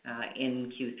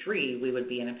 In Q3, we would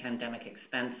be in a pandemic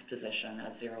expense position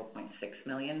of $0.6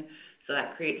 million. So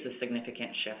that creates a significant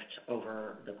shift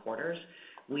over the quarters.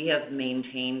 We have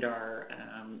maintained our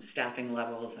staffing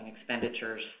levels and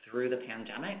expenditures through the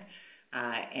pandemic.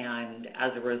 And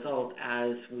as a result,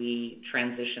 as we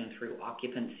transition through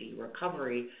occupancy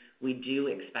recovery, we do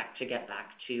expect to get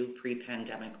back to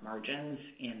pre-pandemic margins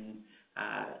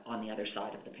on the other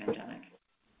side of the pandemic.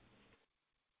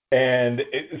 And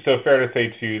so fair to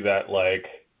say too that like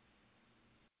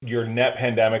your net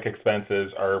pandemic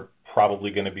expenses are probably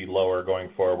going to be lower going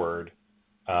forward,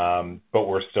 but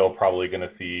we're still probably going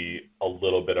to see a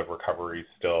little bit of recovery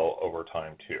still over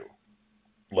time too.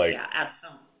 Like yeah,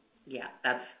 absolutely. Yeah,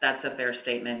 that's a fair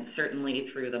statement. Certainly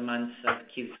through the months of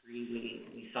Q3,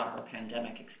 we saw our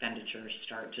pandemic expenditures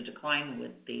start to decline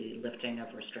with the lifting of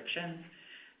restrictions.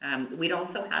 We'd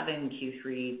also have in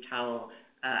Q3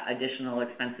 additional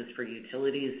expenses for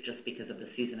utilities just because of the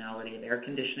seasonality of air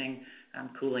conditioning.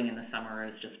 Cooling in the summer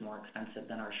is just more expensive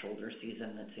than our shoulder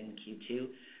season that's in Q2.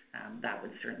 That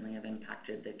would certainly have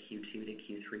impacted the Q2 to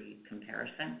Q3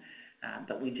 comparison,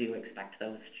 but we do expect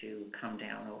those to come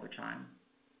down over time.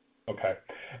 Okay.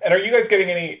 And are you guys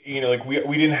getting any, like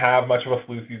we didn't have much of a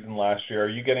flu season last year. Are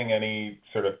you getting any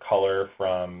sort of color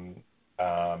from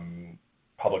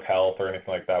public health or anything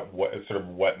like that?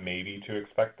 What maybe to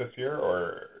expect this year,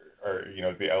 or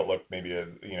the outlook maybe is,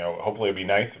 hopefully it'd be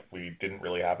nice if we didn't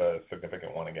really have a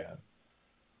significant one again.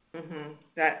 Mm-hmm.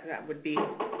 That would be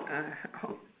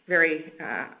very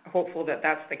hopeful that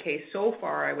that's the case. So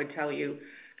far, I would tell you,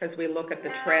 because we look at the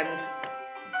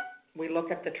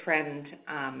trend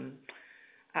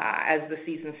as the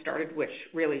season started, which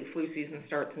really flu season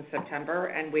starts in September,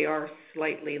 and we are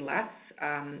slightly less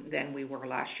than we were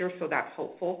last year, so that's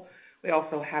hopeful. We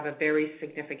also have a very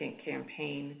significant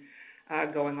campaign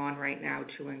going on right now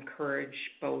to encourage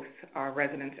both our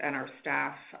residents and our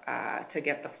staff to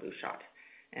get the flu shot.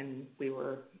 And we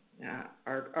were,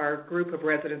 our group of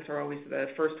residents are always the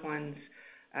first ones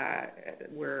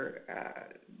where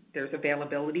there's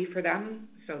availability for them,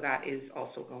 so that is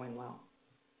also going well.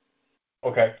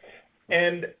 Okay.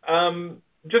 And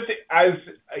just as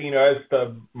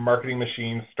the marketing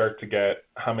machines start to get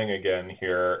humming again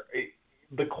here,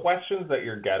 the questions that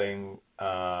you're getting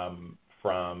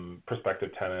from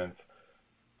prospective tenants,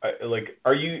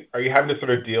 are you having to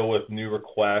sort of deal with new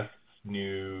requests,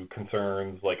 new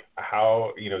concerns? Like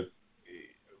how,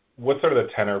 what's sort of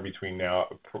the tenor between now,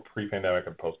 pre-pandemic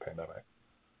and post-pandemic?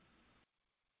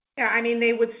 Yeah, I mean,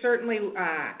 they would certainly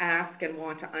ask and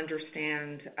want to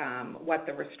understand what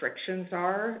the restrictions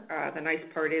are. The nice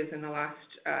part is in the last,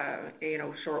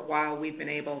 short while, we've been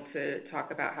able to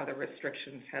talk about how the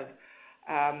restrictions have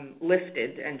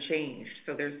lifted and changed.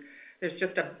 So there's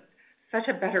just such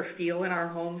a better feel in our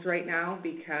homes right now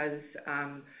because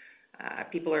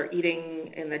people are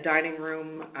eating in the dining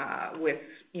room with,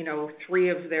 three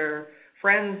of their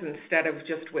friends instead of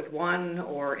just with one,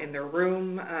 or in their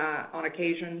room on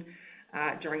occasion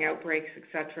during outbreaks,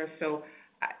 etc. So,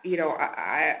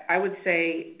 I would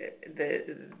say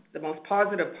the most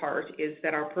positive part is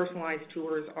that our personalized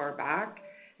tours are back,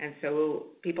 and so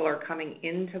people are coming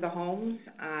into the homes,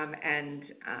 and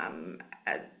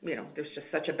there's just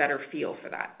such a better feel for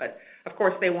that. But of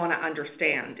course, they want to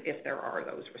understand if there are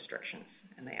those restrictions,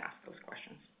 and they ask those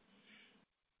questions.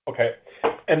 Okay,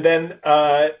 and then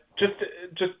just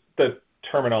the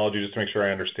terminology, just to make sure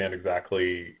I understand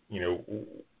exactly,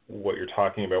 what you're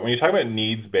talking about. When you talk about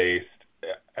needs-based,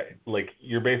 like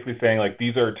you're basically saying like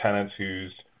these are tenants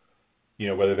whose,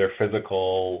 whether their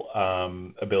physical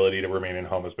ability to remain in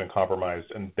home has been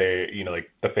compromised, and they, like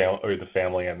the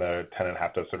family and the tenant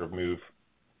have to sort of move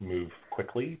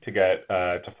quickly to get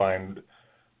to find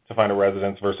a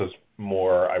residence versus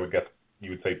more, I would guess you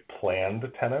would say, planned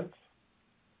tenants.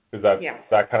 Is that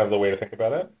that kind of the way to think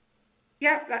about it?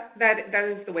 Yeah, that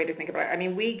is the way to think about it. I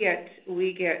mean, we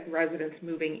get residents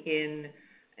moving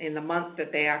in the month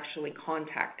that they actually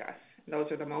contact us. Those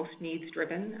are the most needs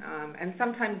driven, and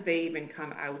sometimes they even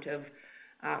come out of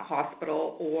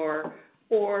hospital or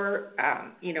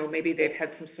maybe they've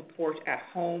had some support at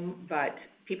home, but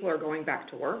people are going back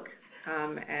to work,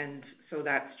 and so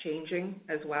that's changing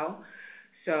as well.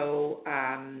 So,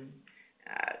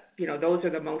 those are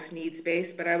the most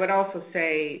needs-based. But I would also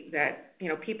say that,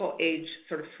 people age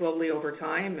sort of slowly over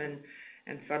time,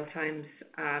 and sometimes,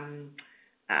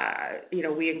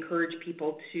 we encourage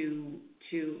people to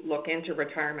look into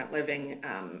retirement living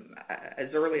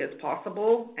as early as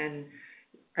possible. And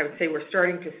I would say we're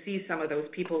starting to see some of those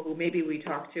people who maybe we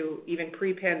talked to even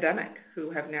pre-pandemic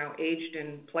who have now aged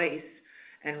in place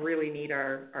and really need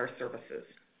our services.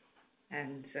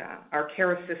 And our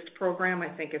Care Assist program, I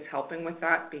think, is helping with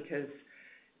that because,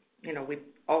 we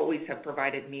always have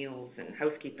provided meals and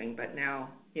housekeeping, but now,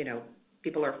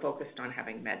 people are focused on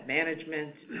having med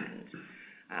management and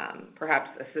perhaps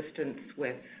assistance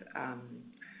with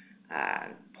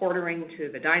portering to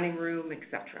the dining room,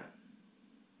 etc.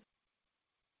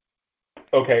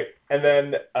 Okay, and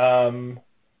then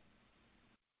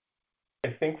I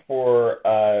think for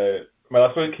my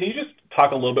last one, can you just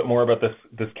talk a little bit more about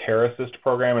this Care Assist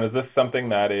program, and is this something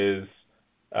that is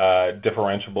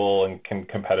differentiable, and can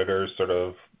competitors sort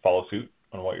of follow suit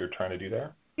on what you're trying to do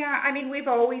there? Yeah, we've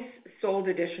always sold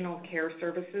additional care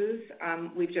services.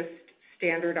 We've just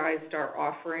standardized our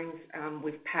offerings.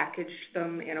 We've packaged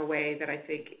them in a way that I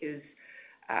think is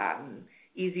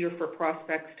easier for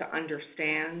prospects to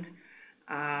understand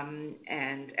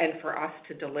and for us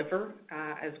to deliver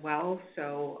as well.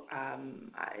 So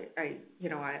I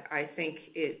think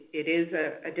it is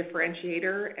a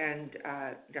differentiator and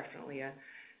definitely a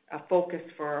focus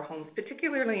for our homes,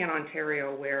 particularly in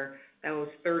Ontario, where those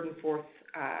third and fourth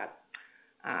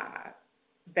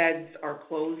beds are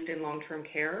closed in long-term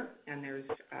care, and there's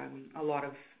a lot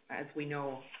of, as we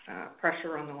know,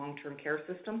 pressure on the long-term care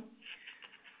system.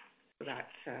 So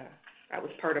that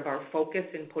was part of our focus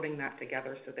in putting that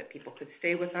together so that people could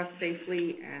stay with us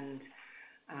safely and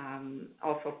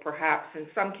also perhaps in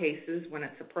some cases, when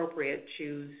it's appropriate,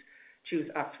 choose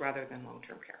us rather than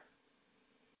long-term care.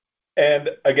 And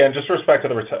again, just with respect to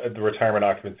the retirement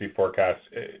occupancy forecast,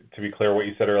 to be clear, what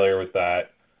you said earlier was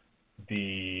that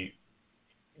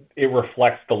it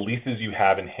reflects the leases you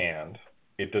have in hand.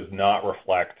 It does not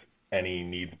reflect any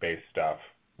needs-based stuff,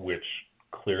 which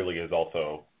clearly is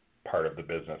also part of the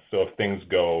business. So if things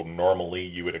go normally,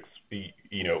 you would it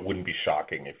wouldn't be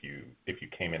shocking if you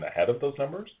came in ahead of those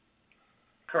numbers?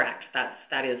 Correct.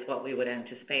 That is what we would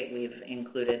anticipate. We've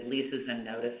included leases and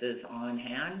notices on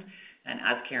hand. And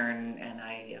as Karen and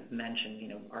I have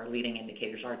mentioned, our leading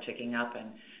indicators are ticking up,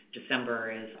 and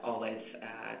December is always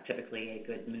typically a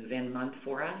good move-in month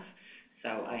for us. So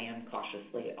I am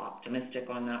cautiously optimistic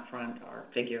on that front. Our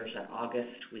figures at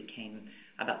August, we came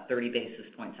about 30 basis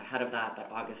points ahead of that,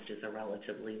 but August is a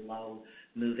relatively low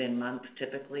move-in month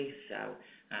typically. So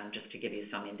just to give you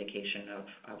some indication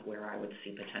of where I would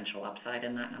see potential upside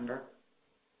in that number.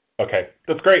 Okay,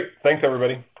 that's great. Thanks,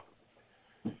 everybody.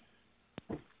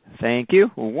 Thank you.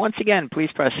 Once again, please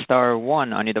press star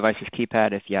 1 on your device's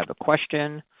keypad if you have a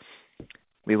question.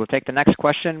 We will take the next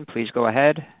question. Please go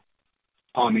ahead.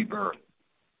 Tommy Burr.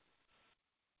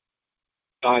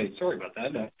 Hi, sorry about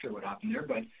that. Not sure what happened there,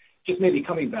 but just maybe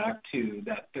coming back to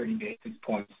that 30 basis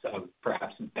points of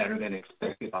perhaps better than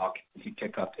expected occupancy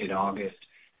pick up in August.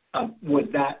 Was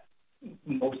that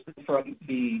mostly from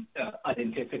the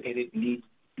unanticipated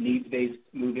needs-based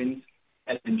move-ins?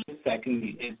 And then just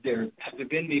secondly, has there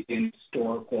been maybe an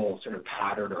historical sort of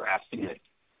pattern or estimate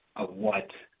of what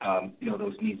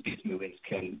those needs-based move-ins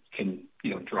can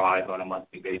drive on a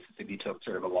monthly basis if you took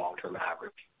sort of a long-term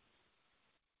average?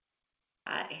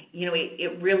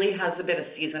 It really has a bit of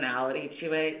seasonality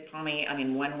to it, Tommy.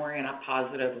 When we're in a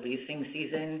positive leasing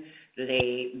season,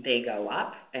 they go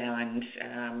up, and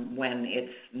when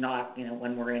it's not,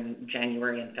 when we're in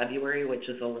January and February, which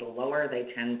is a little lower,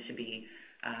 they tend to be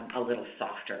a little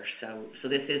softer. So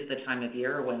this is the time of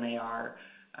year when they are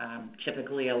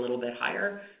typically a little bit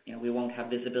higher. We won't have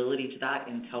visibility to that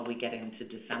until we get into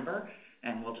December,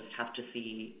 and we'll just have to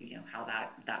see, how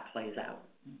that plays out.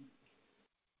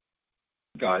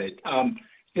 Got it.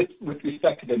 Just with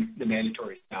respect to the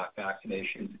mandatory staff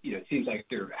vaccinations, it seems like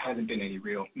there hasn't been any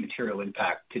real material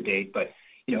impact to date, but,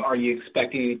 are you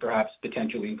expecting any perhaps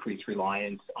potentially increased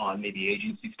reliance on maybe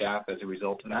agency staff as a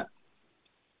result of that?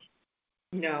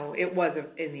 No, it was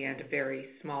in the end a very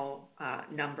small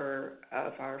number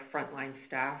of our frontline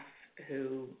staff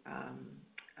who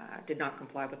did not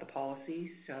comply with the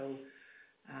policy. So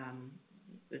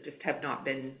there just have not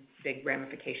been big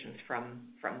ramifications from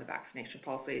the vaccination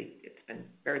policy. It's been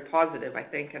very positive, I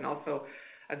think, and also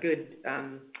a good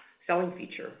selling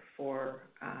feature for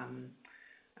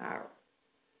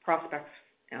prospects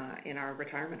in our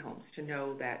retirement homes to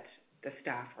know that the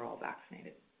staff are all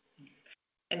vaccinated.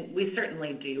 And we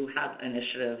certainly do have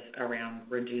initiatives around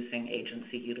reducing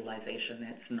agency utilization.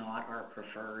 It's not our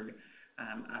preferred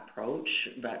approach,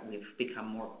 but we've become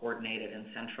more coordinated and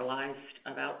centralized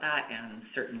about that, and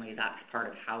certainly that's part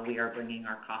of how we are bringing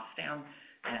our costs down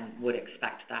and would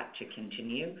expect that to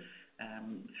continue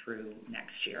through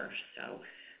next year. So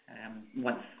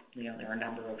once, there are a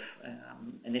number of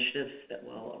initiatives that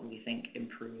will, we think,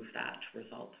 improve that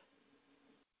result.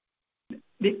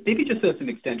 Maybe just as an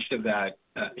extension of that,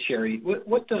 Sherry,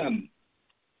 what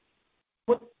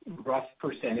rough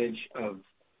percentage of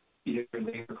your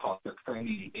labor costs are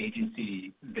currently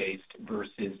agency-based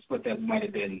versus what that might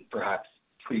have been perhaps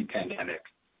pre-pandemic?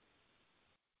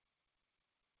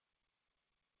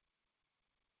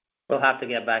 We'll have to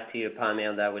get back to you, Pammy,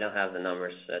 on that. We don't have the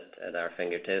numbers at our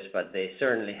fingertips, but they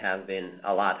certainly have been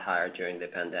a lot higher during the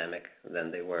pandemic than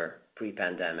they were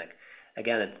pre-pandemic.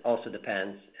 Again, it also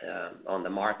depends on the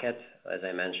market. As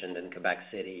I mentioned, in Quebec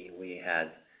City, we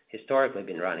had historically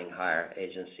been running higher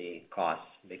agency costs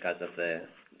because of the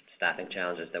staffing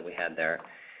challenges that we had there.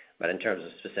 But in terms of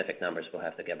specific numbers, we'll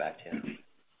have to get back to you.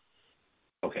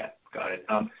 Okay, got it.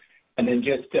 And then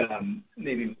just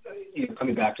maybe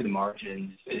coming back to the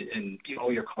margins and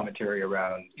all your commentary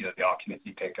around the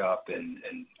occupancy pickup and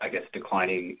I guess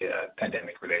declining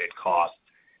pandemic-related costs.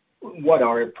 What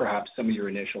are perhaps some of your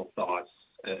initial thoughts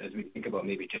as we think about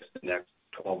maybe just the next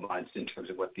 12 months in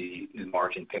terms of what the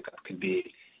margin pickup could be?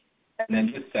 And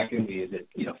then just secondly, is it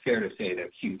fair to say that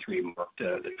Q3 marked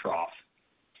the trough?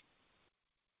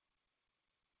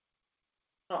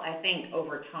 Well, I think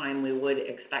over time we would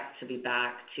expect to be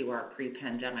back to our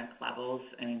pre-pandemic levels.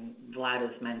 And Vlad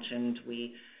has mentioned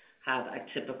we have a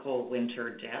typical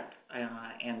winter dip,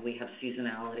 and we have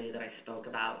seasonality that I spoke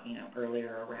about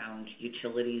earlier around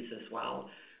utilities as well.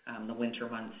 The winter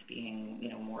months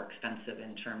being more expensive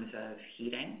in terms of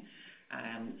heating.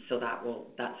 So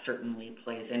that certainly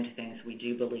plays into things. We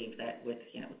do believe that with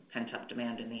pent-up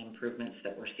demand and the improvements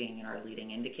that we're seeing in our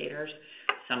leading indicators,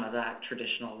 some of that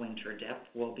traditional winter dip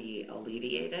will be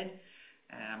alleviated.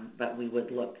 But we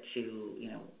would look to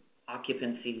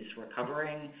occupancies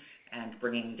recovering and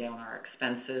bringing down our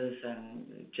expenses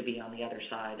and to be on the other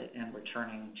side and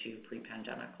returning to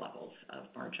pre-pandemic levels of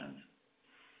margins.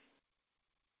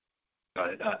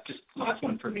 Got it. Just last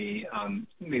one for me.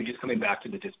 Maybe just coming back to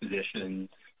the dispositions.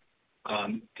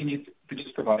 Can you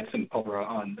just provide some color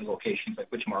on the locations, like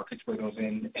which markets were those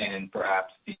in, and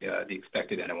perhaps the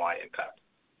expected NOI impact?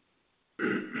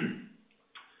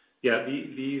 Yeah,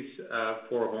 these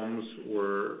 4 homes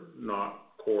were not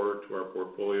core to our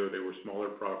portfolio. They were smaller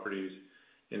properties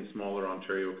in smaller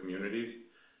Ontario communities.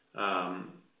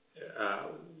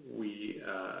 We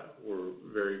were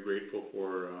very grateful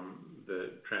for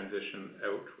the transition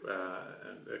out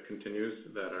that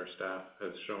continues, that our staff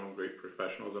has shown great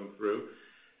professionalism through.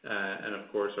 And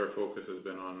of course, our focus has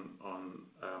been on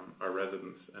our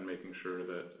residents and making sure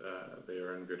that they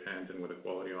are in good hands and with a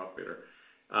quality operator.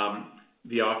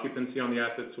 The occupancy on the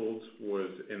assets sold was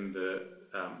in the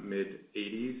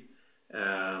mid-80s,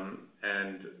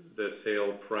 and the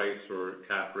sale price or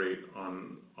cap rate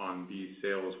on these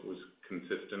sales was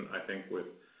consistent, I think, with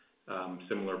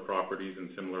similar properties and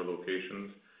similar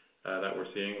locations that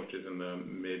we're seeing, which is in the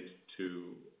mid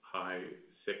to high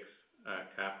 6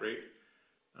 cap rate.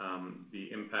 The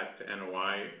impact to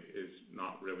NOI is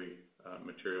not really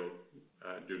material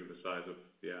due to the size of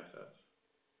the assets.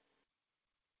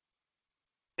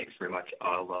 Thanks very much.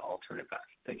 I'll turn it back.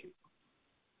 Thank you.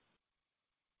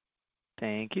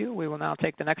 Thank you. We will now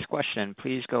take the next question.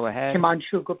 Please go ahead.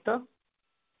 Himanshu Gupta.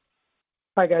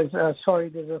 Hi, guys. Sorry,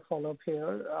 there's a follow-up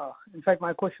here. In fact,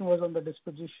 my question was on the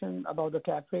disposition about the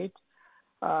cap rate.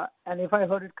 And if I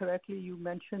heard it correctly, you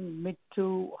mentioned mid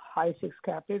to high 6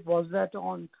 cap rate. Was that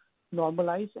on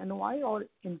normalized NOI or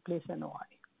in place NOI?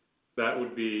 That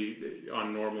would be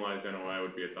on normalized NOI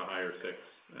would be at the higher 6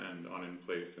 and on in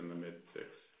place in the mid 6.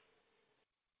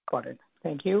 Got it.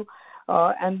 Thank you.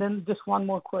 And then just one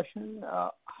more question.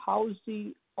 How's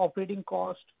the operating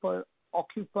cost per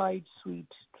occupied suite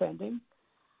trending?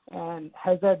 And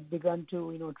has that begun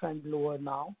to trend lower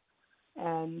now?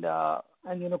 And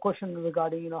question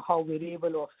regarding how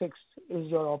variable or fixed is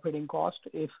your operating cost?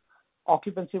 If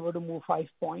occupancy were to move 5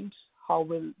 points, how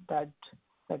will that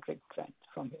metric trend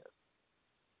from here?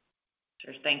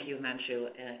 Sure. Thank you, Himanshu.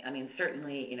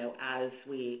 Certainly, as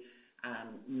we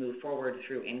move forward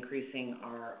through increasing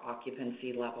our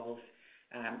occupancy levels,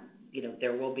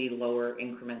 there will be lower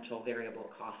incremental variable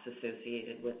costs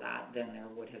associated with that than there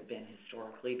would have been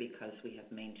historically because we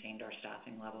have maintained our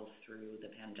staffing levels through the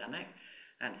pandemic.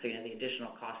 So, the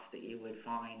additional costs that you would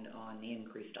find on the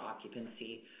increased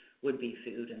occupancy would be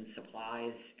food and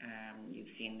supplies.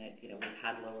 You've seen that, we've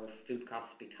had lower food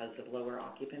costs because of lower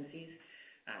occupancies.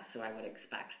 So I would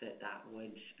expect that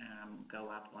would go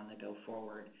up on the go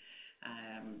forward.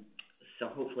 So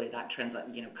hopefully that trends,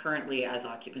 currently as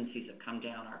occupancies have come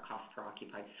down, our cost per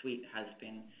occupied suite has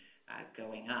been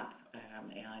going up,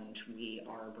 and we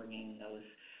are bringing those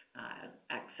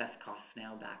excess costs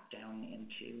now back down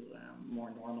into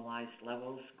more normalized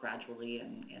levels gradually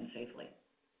and safely.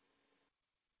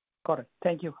 Got it.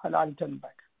 Thank you. I'll turn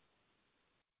back.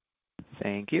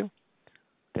 Thank you.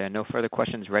 There are no further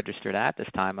questions registered at this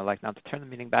time. I'd like now to turn the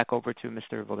meeting back over to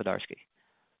Mr. Volodarski.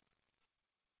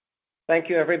 Thank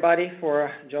you, everybody,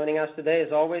 for joining us today.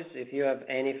 As always, if you have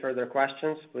any further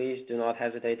questions, please do not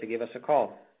hesitate to give us a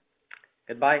call.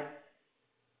 Goodbye.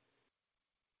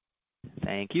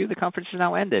 Thank you. The conference is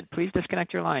now ended. Please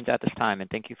disconnect your lines at this time, and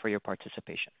thank you for your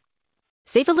participation.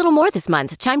 Save a little more this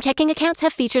month. Chime checking accounts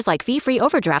have features like fee-free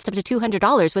overdraft up to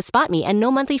 $200 with SpotMe and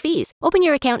no monthly fees. Open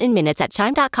your account in minutes at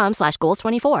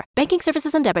chime.com/goals24. Banking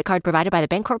services and debit card provided by the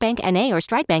Bancorp Bank N.A. or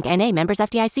Stride Bank N.A. members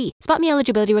FDIC. SpotMe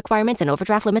eligibility requirements and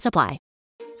overdraft limits apply.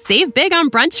 Save big on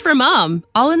brunch for mom,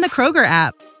 all in the Kroger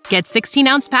app. Get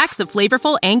 16-ounce packs of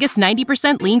flavorful Angus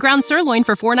 90% lean ground sirloin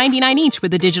for $4.99 each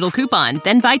with a digital coupon.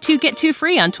 Then buy 2, get 2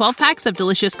 free on 12 packs of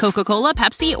delicious Coca-Cola,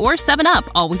 Pepsi, or 7-Up,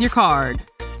 all with your card.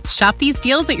 Shop these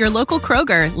deals at your local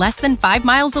Kroger, less than 5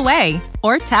 miles away.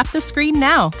 Or tap the screen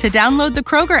now to download the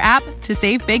Kroger app to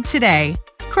save big today.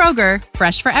 Kroger,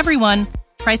 fresh for everyone.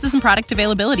 Prices and product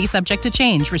availability subject to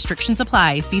change. Restrictions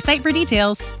apply. See site for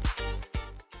details.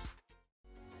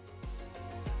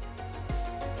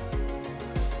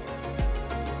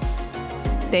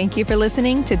 Thank you for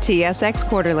listening to TSX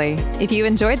Quarterly. If you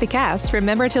enjoyed the cast,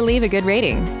 remember to leave a good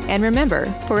rating. And remember,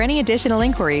 for any additional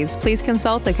inquiries, please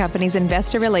consult the company's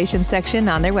investor relations section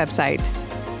on their website.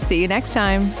 See you next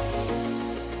time.